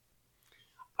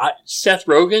 Seth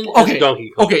Rogen as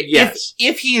Donkey Kong. Okay, yes.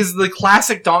 If he is the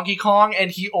classic Donkey Kong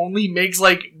and he only makes,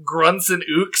 grunts and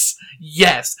ooks,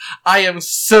 yes. I am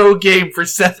so game for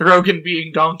Seth Rogen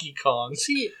being Donkey Kong.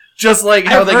 See, Just like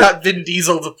how they got Vin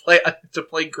Diesel to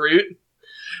play Groot.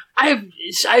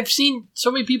 I've seen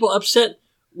so many people upset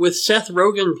with Seth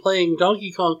Rogen playing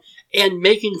Donkey Kong and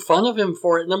making fun of him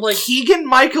for it, and I'm like,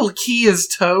 Keegan-Michael Key is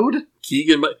Toad?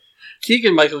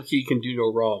 Keegan-Michael Key can do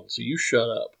no wrong, so you shut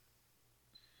up.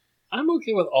 I'm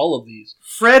okay with all of these.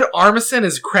 Fred Armisen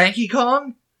is Cranky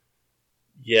Kong?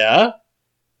 Yeah.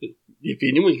 If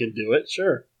anyone can do it,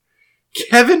 sure.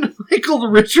 Kevin Michael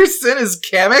Richardson is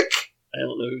Kamek? I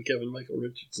don't know who Kevin Michael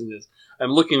Richardson is.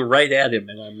 I'm looking right at him,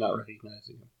 and I'm not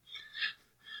recognizing him.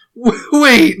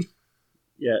 Wait.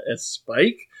 Yeah, that's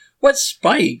Spike? What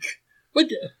Spike?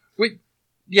 Wait.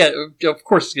 Yeah, of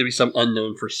course it's going to be some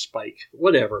unknown for Spike.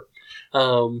 Whatever.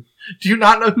 Do you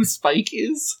not know who Spike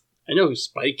is? I know who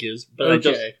Spike is, but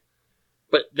okay.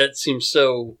 But that seems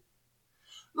so...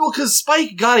 No, because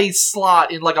Spike got a slot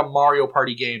in like a Mario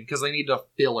Party game because they needed a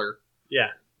filler. Yeah.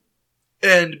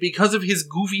 And because of his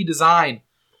goofy design,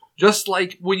 just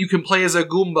like when you can play as a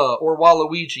Goomba or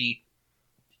Waluigi,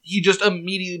 he just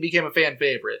immediately became a fan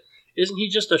favorite. Isn't he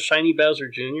just a shiny Bowser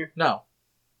Jr.? No.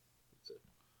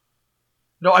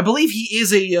 No, I believe he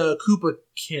is a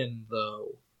Koopakin,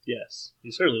 though. Yes,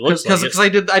 he certainly looks like it. Because I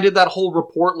did that whole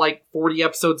report like 40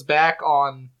 episodes back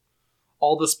on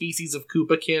all the species of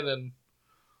Koopakin and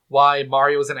why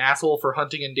Mario is an asshole for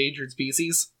hunting endangered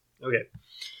species. Okay.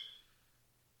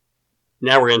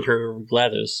 Now we're going to turn over to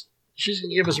GLaDOS. She's going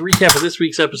to give us a recap of this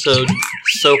week's episode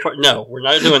so far. No, we're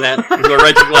not doing that. We're going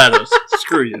right to GLaDOS.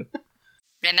 Screw you.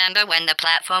 Remember when the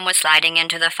platform was sliding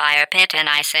into the fire pit and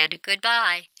I said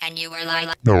goodbye, and you were like,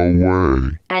 No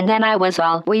way. And then I was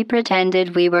all, we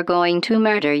pretended we were going to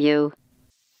murder you.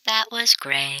 That was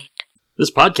great.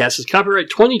 This podcast is copyright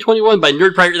 2021 by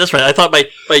Nerd Pride. That's right. I thought by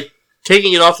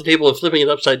taking it off the table and flipping it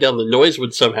upside down, the noise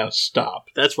would somehow stop.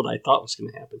 That's what I thought was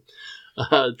going to happen.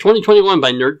 2021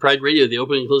 by Nerd Pride Radio. The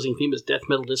opening and closing theme is Death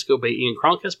Metal Disco by Ian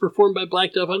Cronkest, performed by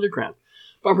Black Dove Underground.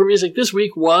 Bumper music this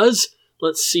week was,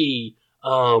 let's see,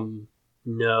 no.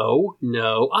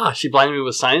 She Blinded Me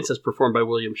with Science, as performed by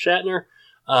William Shatner.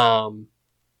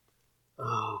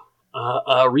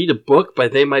 Read a Book by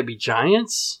They Might Be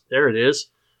Giants. There it is.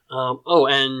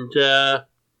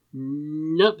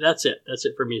 Nope, that's it. That's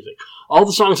it for music. All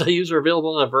the songs I use are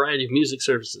available on a variety of music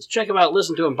services. Check them out,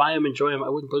 listen to them, buy them, enjoy them. I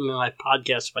wouldn't put them in my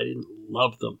podcast if I didn't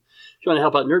love them. If you want to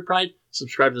help out Nerd Pride,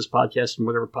 subscribe to this podcast in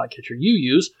whatever podcatcher you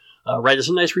use. Write us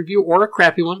a nice review or a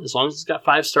crappy one, as long as it's got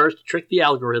 5 stars to trick the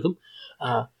algorithm.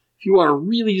 If you want to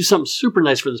really do something super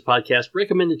nice for this podcast,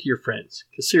 recommend it to your friends.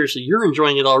 Because seriously, you're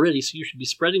enjoying it already, so you should be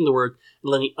spreading the word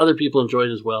and letting other people enjoy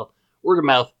it as well. Word of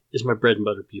mouth is my bread and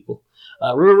butter, people.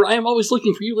 Remember, I am always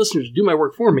looking for you listeners to do my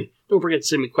work for me. Don't forget to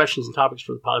send me questions and topics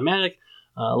for the Podomatic.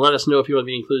 Let us know if you want to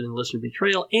be included in Listener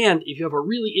Betrayal. And if you have a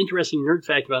really interesting nerd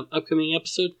fact about an upcoming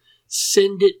episode,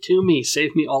 send it to me.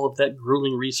 Save me all of that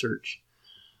grueling research.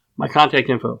 My contact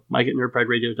info,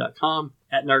 mike@nerdprideradio.com,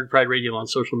 @nerdprideradio on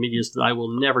social medias that I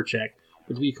will never check.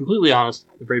 But to be completely honest,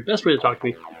 the very best way to talk to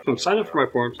me, you can sign up for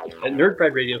my forums at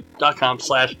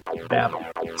nerdprideradio.com/babble.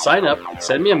 Sign up,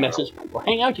 send me a message, we'll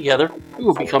hang out together, we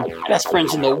will become best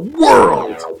friends in the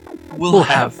world. We'll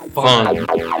have fun.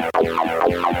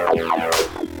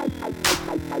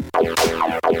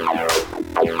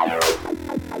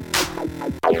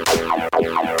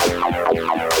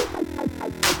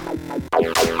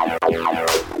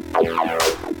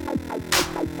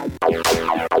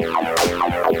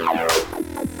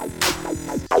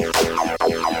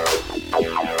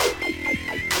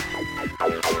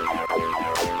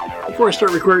 Before I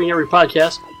start recording every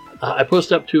podcast, I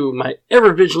post up to my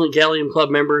ever-vigilant Gallium Club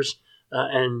members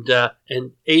and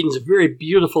Aiden's very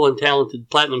beautiful and talented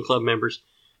Platinum Club members.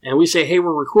 And we say, hey,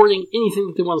 we're recording. Anything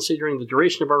that they want to say during the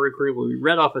duration of our recording will be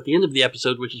read off at the end of the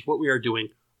episode, which is what we are doing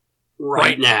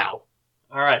right now.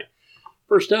 All right.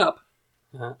 First up,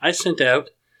 I sent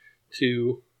out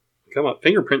to come up,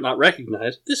 fingerprint not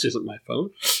recognized. This isn't my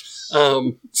phone.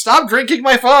 Stop drinking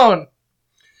my phone!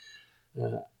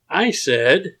 I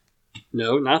said,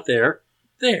 no, not there.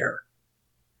 There.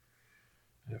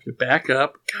 I have to back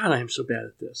up. God, I am so bad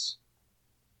at this.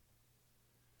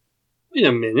 Wait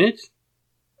a minute.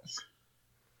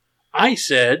 I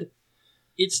said,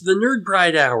 it's the Nerd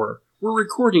Pride Hour. We're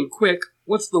recording quick.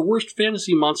 What's the worst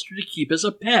fantasy monster to keep as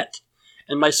a pet?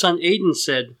 And my son Aiden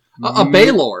said... A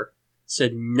Baylor.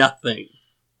 Said nothing.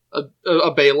 A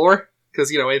Baylor?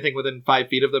 Because, anything within 5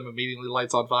 feet of them immediately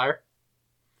lights on fire?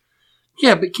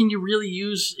 Yeah, but can you really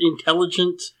use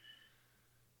intelligent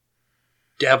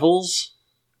devils?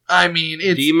 I mean,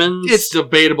 demons? It's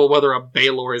debatable whether a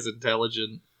Baylor is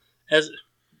intelligent.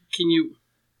 Can you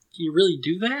really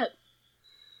do that?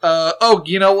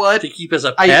 You know what? To keep as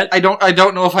a pet? I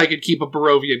don't know if I could keep a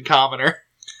Barovian commoner.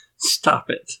 Stop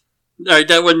it. All right,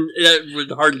 that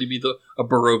would hardly be a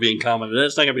Barovian commoner.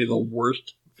 That's not going to be the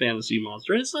worst fantasy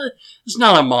monster. It's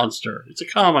not a monster. It's a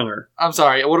commoner. I'm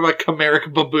sorry. What about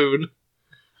Chimeric Baboon?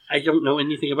 I don't know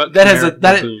anything about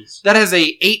baboons. That has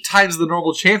a 8 times the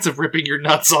normal chance of ripping your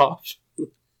nuts off.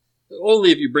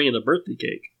 Only if you bring in a birthday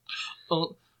cake.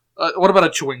 What about a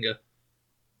Chewinga?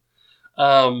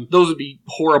 Those would be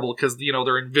horrible because,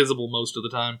 they're invisible most of the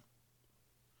time.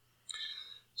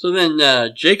 So then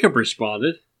Jacob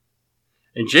responded,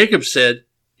 and Jacob said,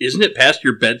 "Isn't it past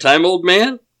your bedtime, old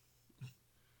man?"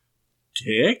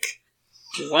 Dick?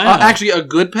 Wow. Actually, a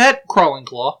good pet? Crawling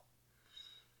Claw.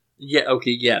 Yeah,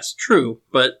 okay, yes, true.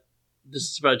 But this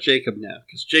is about Jacob now,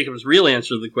 because Jacob's real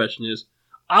answer to the question is,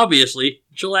 obviously,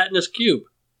 Gelatinous Cube.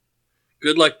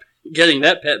 Good luck getting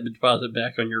that pet deposit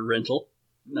back on your rental.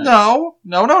 Nice. No.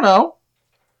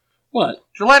 What?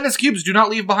 Gelatinous cubes do not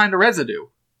leave behind a residue.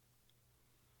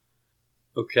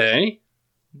 Okay.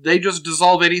 They just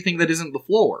dissolve anything that isn't the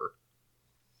floor.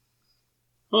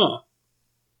 Huh.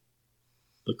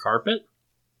 The carpet?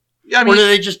 Yeah, or do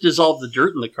they just dissolve the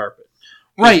dirt in the carpet?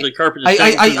 Right. The carpet is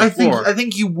I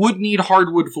think you would need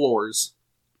hardwood floors.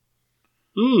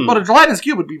 But a gelatinous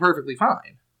cube would be perfectly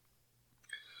fine.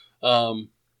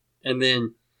 And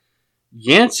then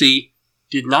Yancey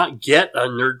did not get a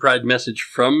Nerd Pride message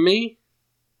from me,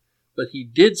 but he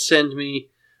did send me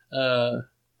a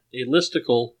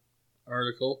listicle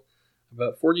article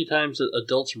about 40 times that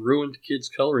adults ruined kids'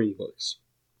 coloring books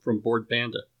from Bored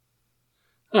Panda.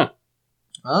 Huh.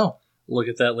 Oh. Look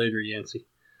at that later, Yancey.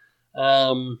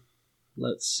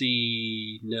 Let's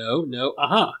see. No.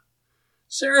 Aha.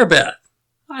 Sarah Beth.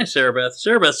 Hi, Sarah Beth.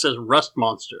 Sarah Beth says Rust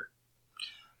Monster.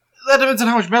 That depends on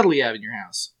how much metal you have in your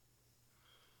house.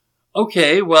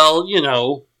 Okay, well,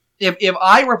 If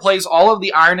I replace all of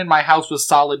the iron in my house with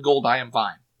solid gold, I am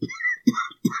fine.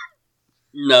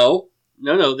 No.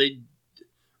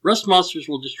 Rust monsters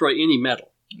will destroy any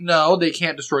metal. No, they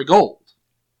can't destroy gold.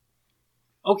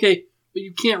 Okay, but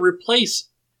you can't replace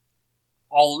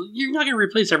you're not going to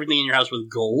replace everything in your house with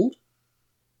gold.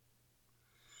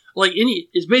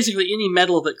 It's basically any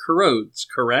metal that corrodes,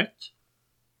 correct?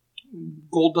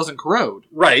 Gold doesn't corrode.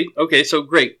 Right, okay, so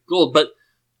great, gold, but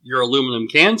your aluminum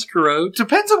cans corrode.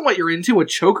 Depends on what you're into. A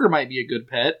choker might be a good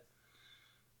pet.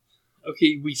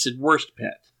 Okay, we said worst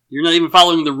pet. You're not even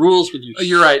following the rules with your...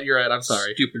 You're right, I'm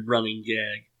sorry. Stupid running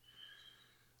gag.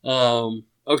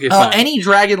 Okay, fine. Any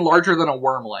dragon larger than a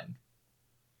wormling.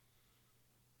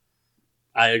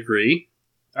 I agree.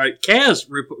 Alright, Kaz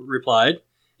replied,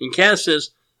 and Kaz says,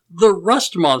 "The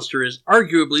Rust Monster is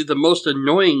arguably the most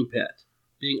annoying pet.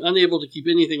 Being unable to keep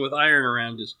anything with iron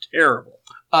around is terrible."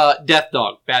 Death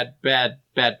Dog. Bad pet.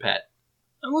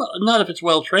 Well, not if it's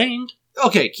well trained.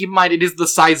 Okay, keep in mind it is the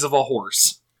size of a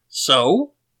horse.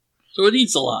 So it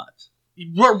eats a lot.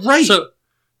 Right.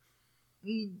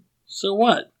 So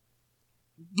what?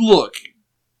 Look.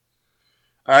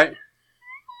 Alright.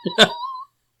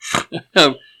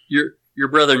 Your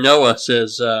brother Noah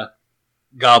says,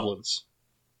 goblins.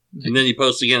 And then he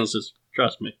posts again and says,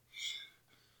 "Trust me."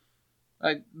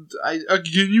 Can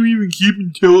you even keep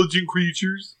intelligent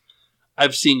creatures?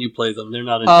 I've seen you play them. They're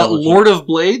not intelligent. Lord of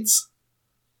Blades?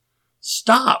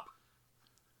 Stop.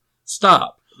 Is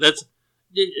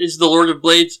the Lord of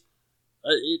Blades...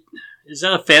 is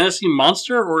that a fantasy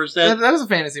monster, or is that... That is a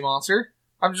fantasy monster.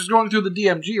 I'm just going through the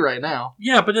DMG right now.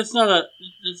 Yeah, but it's not a...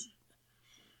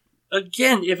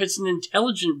 Again, if it's an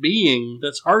intelligent being,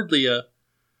 that's hardly a...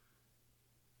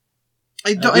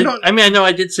 I know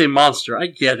I did say monster. I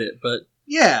get it, but...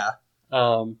 Yeah.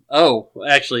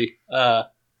 Actually,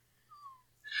 Pat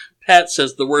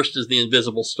says the worst is the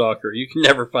invisible stalker. You can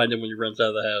never find him when he runs out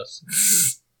of the house.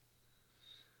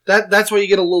 That's why you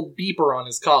get a little beeper on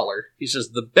his collar. He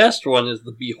says the best one is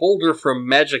the Beholder from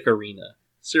Magic Arena.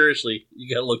 Seriously,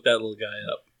 you gotta look that little guy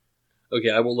up.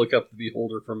 Okay, I will look up the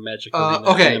Beholder from Magic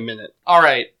Arena in a minute.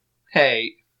 Alright.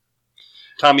 Hey.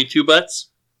 Tommy Two Butts?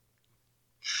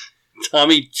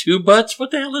 Tommy Two Butts? What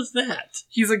the hell is that?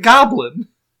 He's a goblin.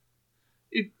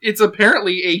 It's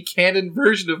apparently a canon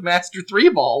version of Master Three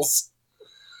Balls.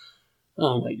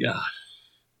 Oh my god.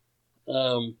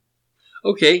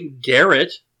 Okay,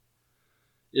 Garrett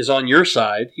is on your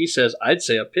side. He says, "I'd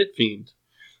say a pit fiend."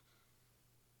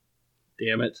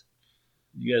 Damn it.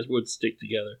 You guys would stick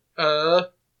together.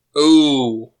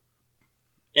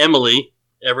 Emily,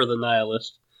 ever the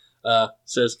nihilist,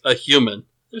 says a human.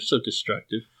 They're so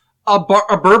destructive. A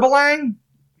Burbalang?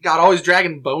 God, always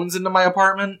dragging bones into my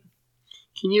apartment.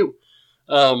 Can you...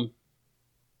 would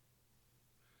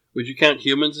you count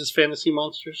humans as fantasy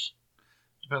monsters?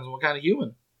 Depends on what kind of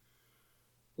human.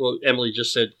 Well, Emily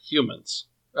just said humans.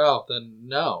 Oh, then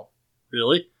no.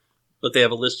 Really? But they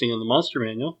have a listing in the Monster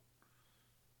Manual.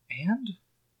 And?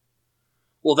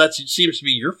 Well, that seems to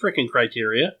be your frickin'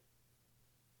 criteria.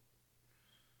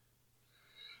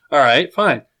 Alright,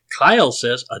 fine. Kyle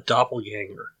says a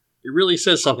doppelganger. It really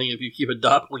says something if you keep a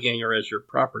doppelganger as your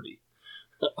property.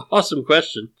 Awesome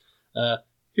question.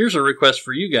 Here's a request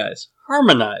for you guys.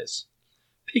 Harmonize.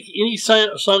 Pick any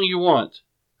song you want.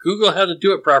 Google how to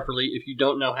do it properly if you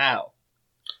don't know how.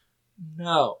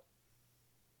 No.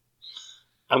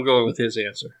 I'm going with his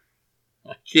answer.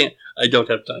 I don't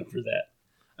have time for that.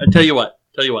 I tell you what.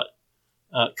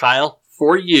 Kyle,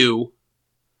 for you,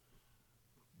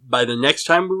 by the next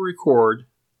time we record,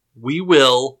 we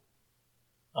will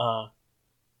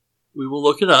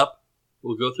look it up.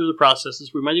 We'll go through the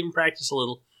processes. We might even practice a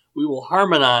little. We will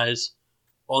harmonize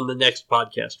on the next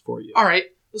podcast for you. All right.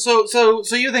 So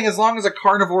you think as long as a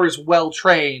carnivore is well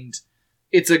trained,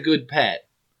 it's a good pet?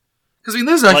 Because I mean,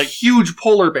 there's a huge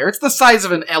polar bear. It's the size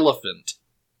of an elephant.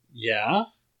 Yeah.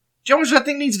 Do you know how much that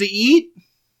thing needs to eat?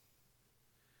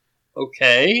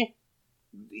 Okay.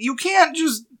 You can't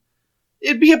just...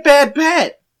 It'd be a bad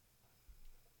pet.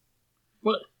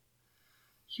 What?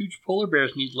 Huge polar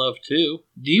bears need love too.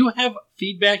 Do you have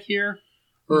feedback here?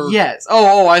 Or... Yes.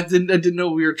 Oh, I didn't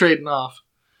know we were trading off.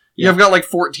 Yeah, I've got like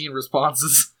 14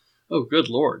 responses. Oh, good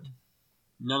lord.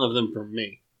 None of them from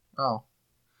me. Oh.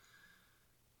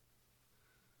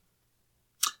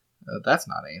 That's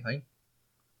not anything.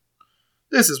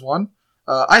 This is one.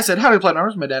 I said, howdy, Planet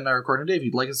Numbers. My dad and I are recording today. If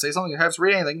you'd like to say something or have us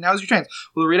read anything, now's your chance.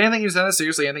 We'll read anything you send us.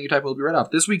 Seriously, anything you type will be read off.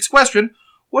 This week's question,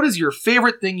 what is your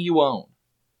favorite thing you own?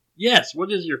 Yes, what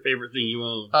is your favorite thing you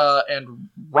own? And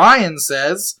Ryan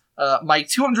says, my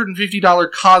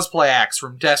 $250 cosplay axe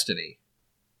from Destiny.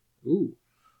 Ooh.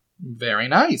 Very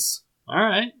nice. All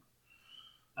right.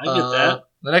 I get that.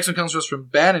 The next one comes to us from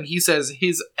Ben, and he says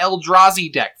his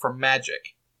Eldrazi deck from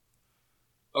Magic.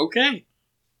 Okay.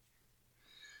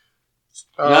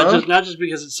 Not just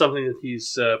because it's something that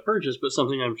he's purchased, but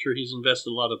something I'm sure he's invested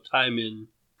a lot of time in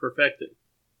perfecting.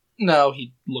 No,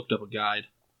 he looked up a guide.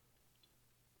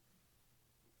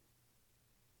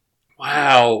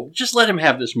 Wow. Just let him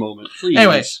have this moment, please.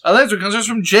 Anyway, the next one comes to us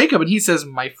from Jacob, and he says,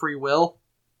 my free will.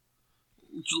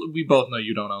 We both know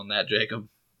you don't own that, Jacob.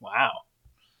 Wow.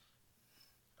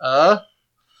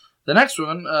 The next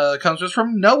one comes to us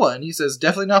from Noah, and he says,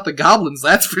 definitely not the goblins,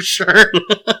 that's for sure.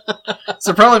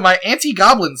 So probably my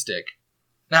anti-goblin stick,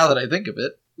 now that I think of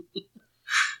it.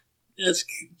 That's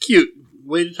cute.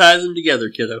 Way to tie them together,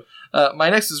 kiddo. My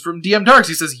next is from DM Darks.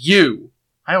 He says, you.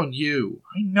 I own you.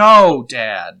 I know,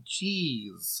 Dad.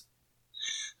 Jeez.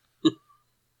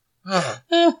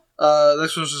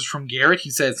 This one's just from Garrett.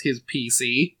 He says his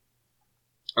PC.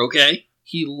 Okay.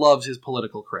 He loves his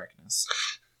political correctness.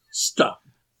 Stop.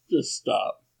 Just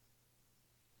stop.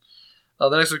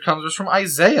 The next one comes from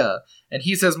Isaiah, and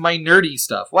he says my nerdy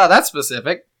stuff. Wow, that's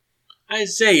specific.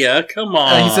 Isaiah, come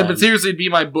on. He said, but seriously, it'd be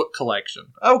my book collection.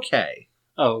 Okay.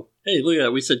 Oh, hey, look at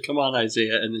that. We said, come on,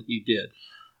 Isaiah, and then he did.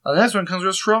 The next one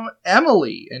comes from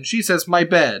Emily, and she says, my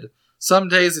bed. Some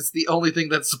days it's the only thing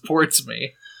that supports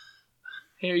me.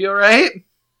 Hey, are you alright,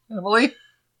 Emily?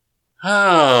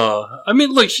 Oh, I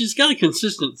mean, look, she's got a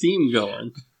consistent theme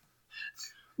going.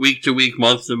 Week to week,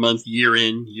 month to month, year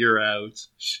in, year out.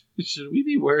 Should we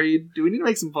be worried? Do we need to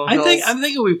make some phone calls? I'm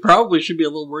thinking we probably should be a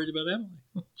little worried about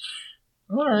Emily.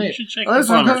 Alright. You should check this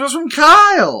one comes from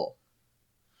Kyle.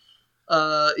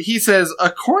 He says, a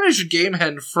Cornish game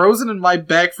hen frozen in my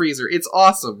back freezer. It's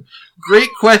awesome. Great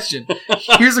question.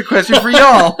 Here's a question for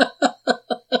y'all.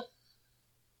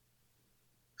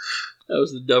 That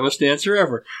was the dumbest answer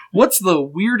ever. What's the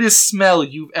weirdest smell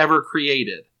you've ever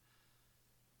created?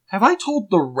 Have I told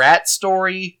the rat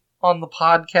story on the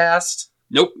podcast?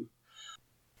 Nope.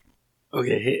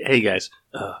 Okay, hey guys.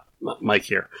 Mike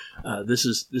here. This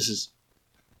is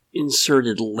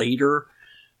inserted later.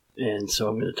 And so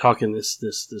I'm going to talk in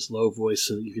this low voice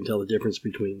so that you can tell the difference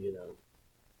between,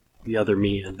 the other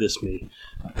me and this me,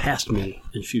 past me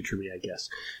and future me, I guess.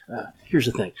 Here's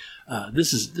the thing.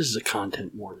 This is a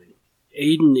content warning.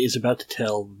 Aiden is about to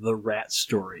tell the rat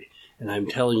story, and I'm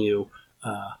telling you,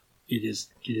 it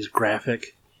is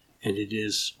graphic, and it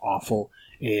is awful,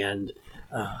 and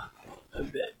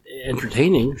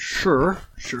entertaining, sure,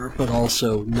 but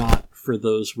also not for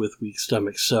those with weak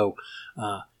stomachs. So,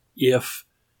 if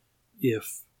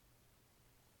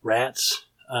rats,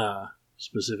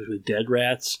 specifically dead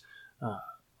rats,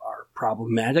 are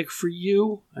problematic for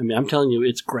you, I mean, I'm telling you,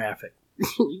 it's graphic.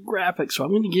 Graphic. So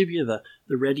I'm going to give you the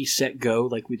ready, set, go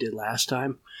like we did last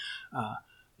time.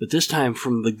 But this time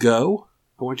from the go,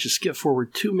 I want you to skip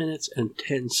forward 2 minutes and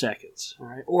 10 seconds. All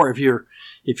right. Or if your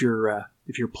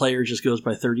player just goes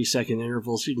by 30-second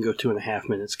intervals, you can go 2.5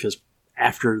 minutes, because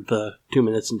after the 2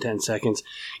 minutes and 10 seconds,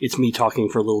 it's me talking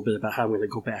for a little bit about how I'm going to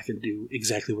go back and do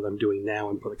exactly what I'm doing now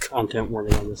and put a content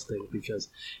warning on this thing, because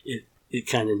it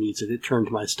kind of needs it. It turned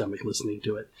my stomach listening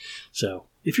to it. So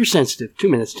if you're sensitive, 2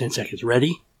 minutes, 10 seconds.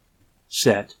 Ready,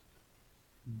 set,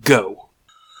 go.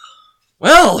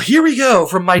 Well, here we go,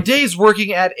 from my days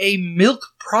working at a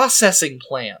milk processing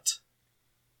plant.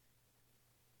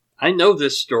 I know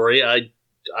this story. I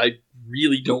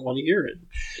really don't want to hear it.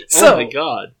 So, oh my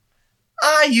god.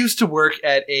 I used to work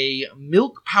at a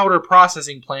milk powder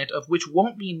processing plant, of which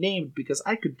won't be named because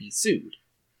I could be sued.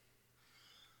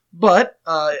 But,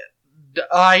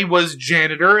 I was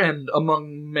janitor, and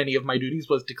among many of my duties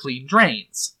was to clean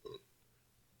drains.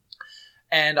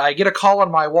 And I get a call on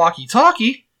my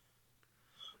walkie-talkie.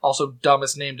 Also,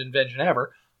 dumbest named invention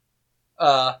ever.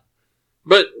 But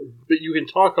you can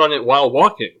talk on it while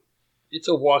walking. It's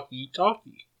a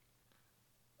walkie-talkie.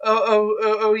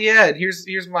 Oh yeah. And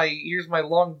here's my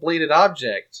long bladed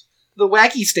object, the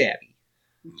wacky stabby.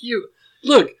 You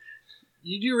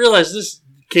do realize this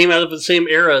came out of the same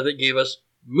era that gave us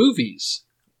movies.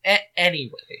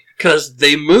 Anyway, because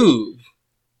they move.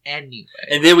 Anyway,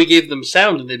 and then we gave them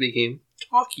sound, and they became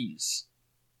talkies.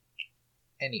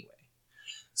 Anyway.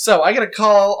 So, I get a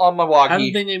call on my walkie. How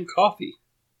did they name coffee?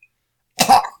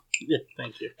 Yeah,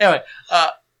 thank you. Anyway,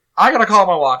 I got a call on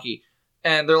my walkie,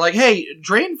 and they're like, hey,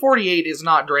 drain 48 is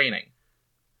not draining.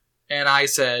 And I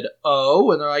said,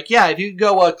 oh, and they're like, yeah, if you could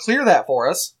go clear that for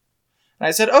us. And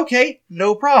I said, okay,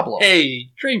 no problem. Hey,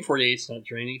 drain 48's not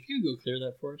draining. If you could go clear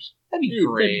that for us. That'd be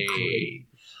great.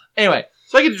 Anyway,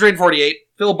 so I get to drain 48,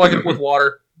 fill a bucket with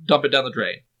water, dump it down the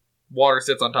drain. Water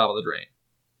sits on top of the drain.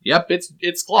 Yep,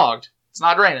 it's clogged. It's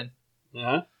not draining.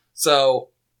 Uh-huh.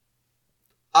 So,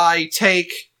 I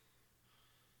take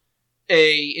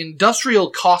a industrial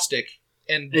caustic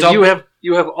and dump...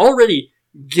 you have already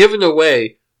given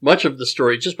away much of the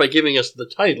story just by giving us the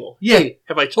title. Yeah. Hey,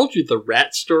 have I told you the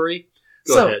rat story?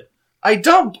 Go ahead. I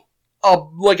dump a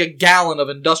gallon of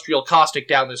industrial caustic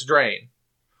down this drain,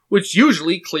 which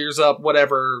usually clears up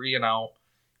whatever,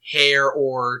 hair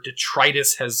or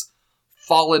detritus has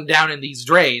fallen down in these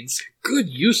drains. Good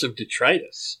use of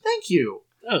detritus. Thank you.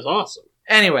 That was awesome.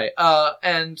 Anyway,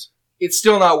 and it's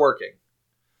still not working.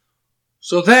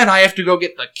 So then I have to go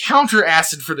get the counter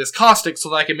acid for this caustic so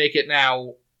that I can make it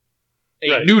now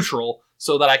a neutral,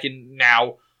 so that I can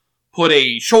now put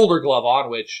a shoulder glove on,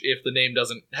 which, if the name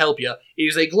doesn't help you,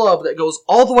 is a glove that goes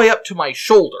all the way up to my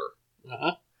shoulder.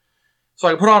 Uh-huh. So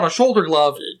I can put on a shoulder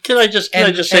glove. Can I just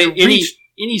say,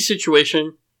 any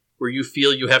situation where you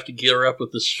feel you have to gear up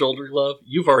with this shoulder glove,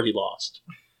 you've already lost.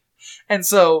 And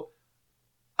so,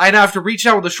 I now have to reach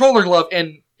out with the shoulder glove,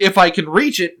 and if I can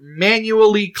reach it,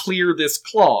 manually clear this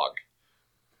clog.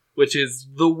 Which is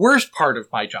the worst part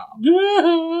of my job.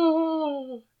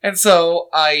 And so,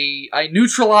 I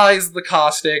neutralize the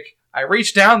caustic, I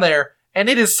reach down there, and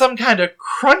it is some kind of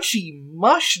crunchy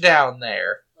mush down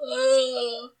there.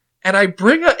 And I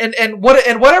bring and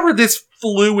whatever this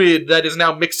fluid that is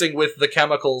now mixing with the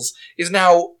chemicals is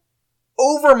now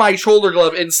over my shoulder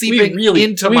glove and seeping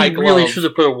into my glove. We really should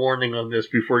have put a warning on this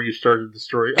before you started the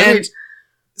story.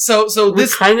 So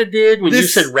this kind of did when you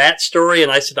said rat story,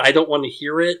 and I said I don't want to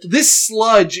hear it. This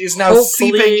sludge is now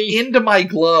seeping into my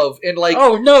glove and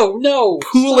oh no,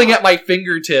 pooling at my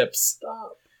fingertips.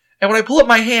 Stop. And when I pull up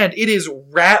my hand, it is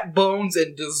rat bones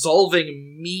and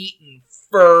dissolving meat and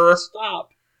fur.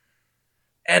 Stop.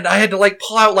 And I had to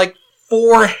pull out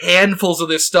 4 handfuls of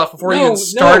this stuff before it even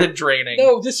started draining.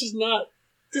 No, this is not.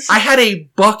 I had a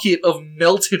bucket of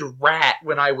melted rat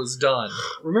when I was done.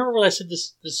 Remember when I said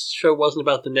this show wasn't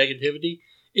about the negativity?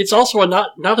 It's also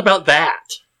not about that.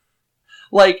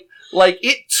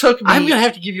 It took me... I'm going to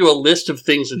have to give you a list of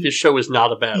things that this show is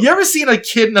not about. You ever seen a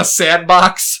kid in a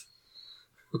sandbox?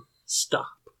 Stop.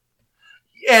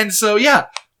 And so, yeah,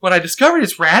 when I discovered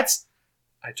it's rats,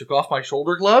 I took off my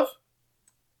shoulder glove,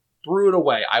 threw it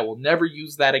away. I will never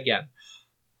use that again.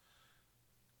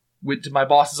 Went to my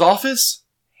boss's office,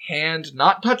 hand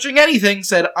not touching anything,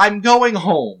 said, I'm going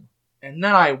home. And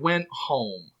then I went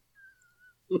home.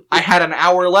 I had an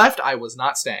hour left. I was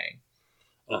not staying.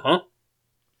 Uh-huh.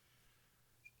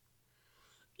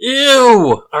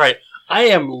 Ew! Alright, I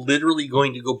am literally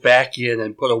going to go back in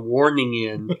and put a warning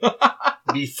in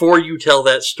before you tell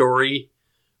that story,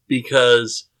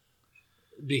 because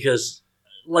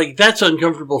that's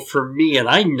uncomfortable for me, and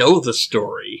I know the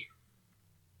story.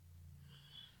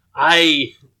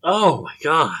 Oh my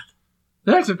god.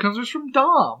 The next one comes from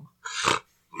Dom.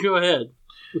 Go ahead.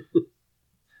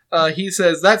 He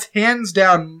says, that's hands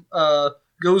down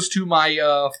goes to my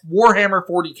Warhammer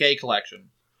 40k collection.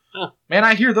 Huh. Man,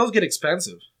 I hear those get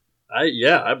expensive.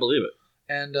 I believe it.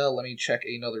 And let me check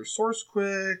another source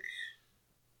quick.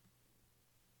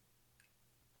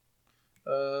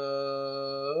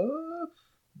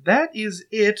 That is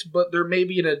it, but there may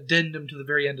be an addendum to the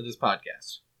very end of this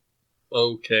podcast.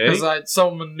 Okay. Because I had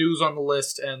some news on the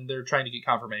list, and they're trying to get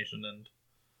confirmation and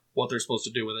what they're supposed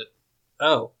to do with it.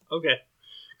 Oh, okay.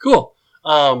 Cool.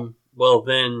 Well,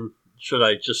 then, should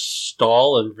I just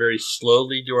stall and very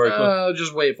slowly do our...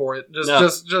 Just wait for it.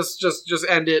 Just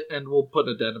end it, and we'll put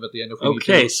an addendum at the end if we need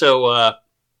to. Okay, so,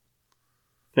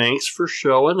 thanks for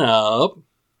showing up.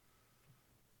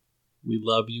 We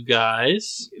love you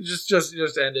guys. Just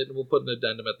end it, and we'll put an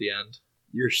addendum at the end.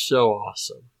 You're so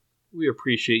awesome. We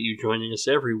appreciate you joining us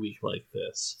every week like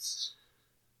this.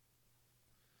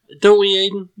 Don't we,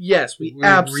 Aiden? Yes, we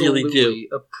absolutely really do.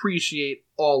 Appreciate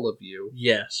all of you.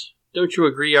 Yes. Don't you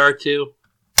agree, R2?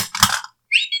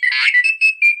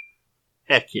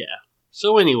 Heck yeah.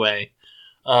 So anyway,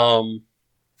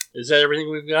 is that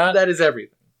everything we've got? That is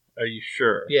everything. Are you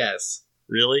sure? Yes.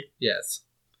 Really? Yes.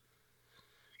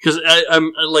 Because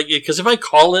I'm like, because if I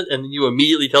call it and then you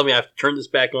immediately tell me I have to turn this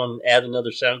back on and add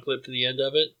another sound clip to the end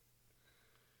of it,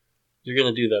 you're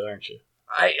going to do that, aren't you?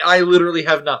 I literally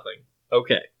have nothing.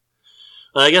 Okay.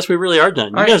 Well, I guess we really are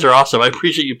done. You guys are awesome. I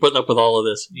appreciate you putting up with all of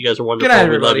this. You guys are wonderful. Good night,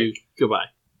 we love everybody. you. Goodbye.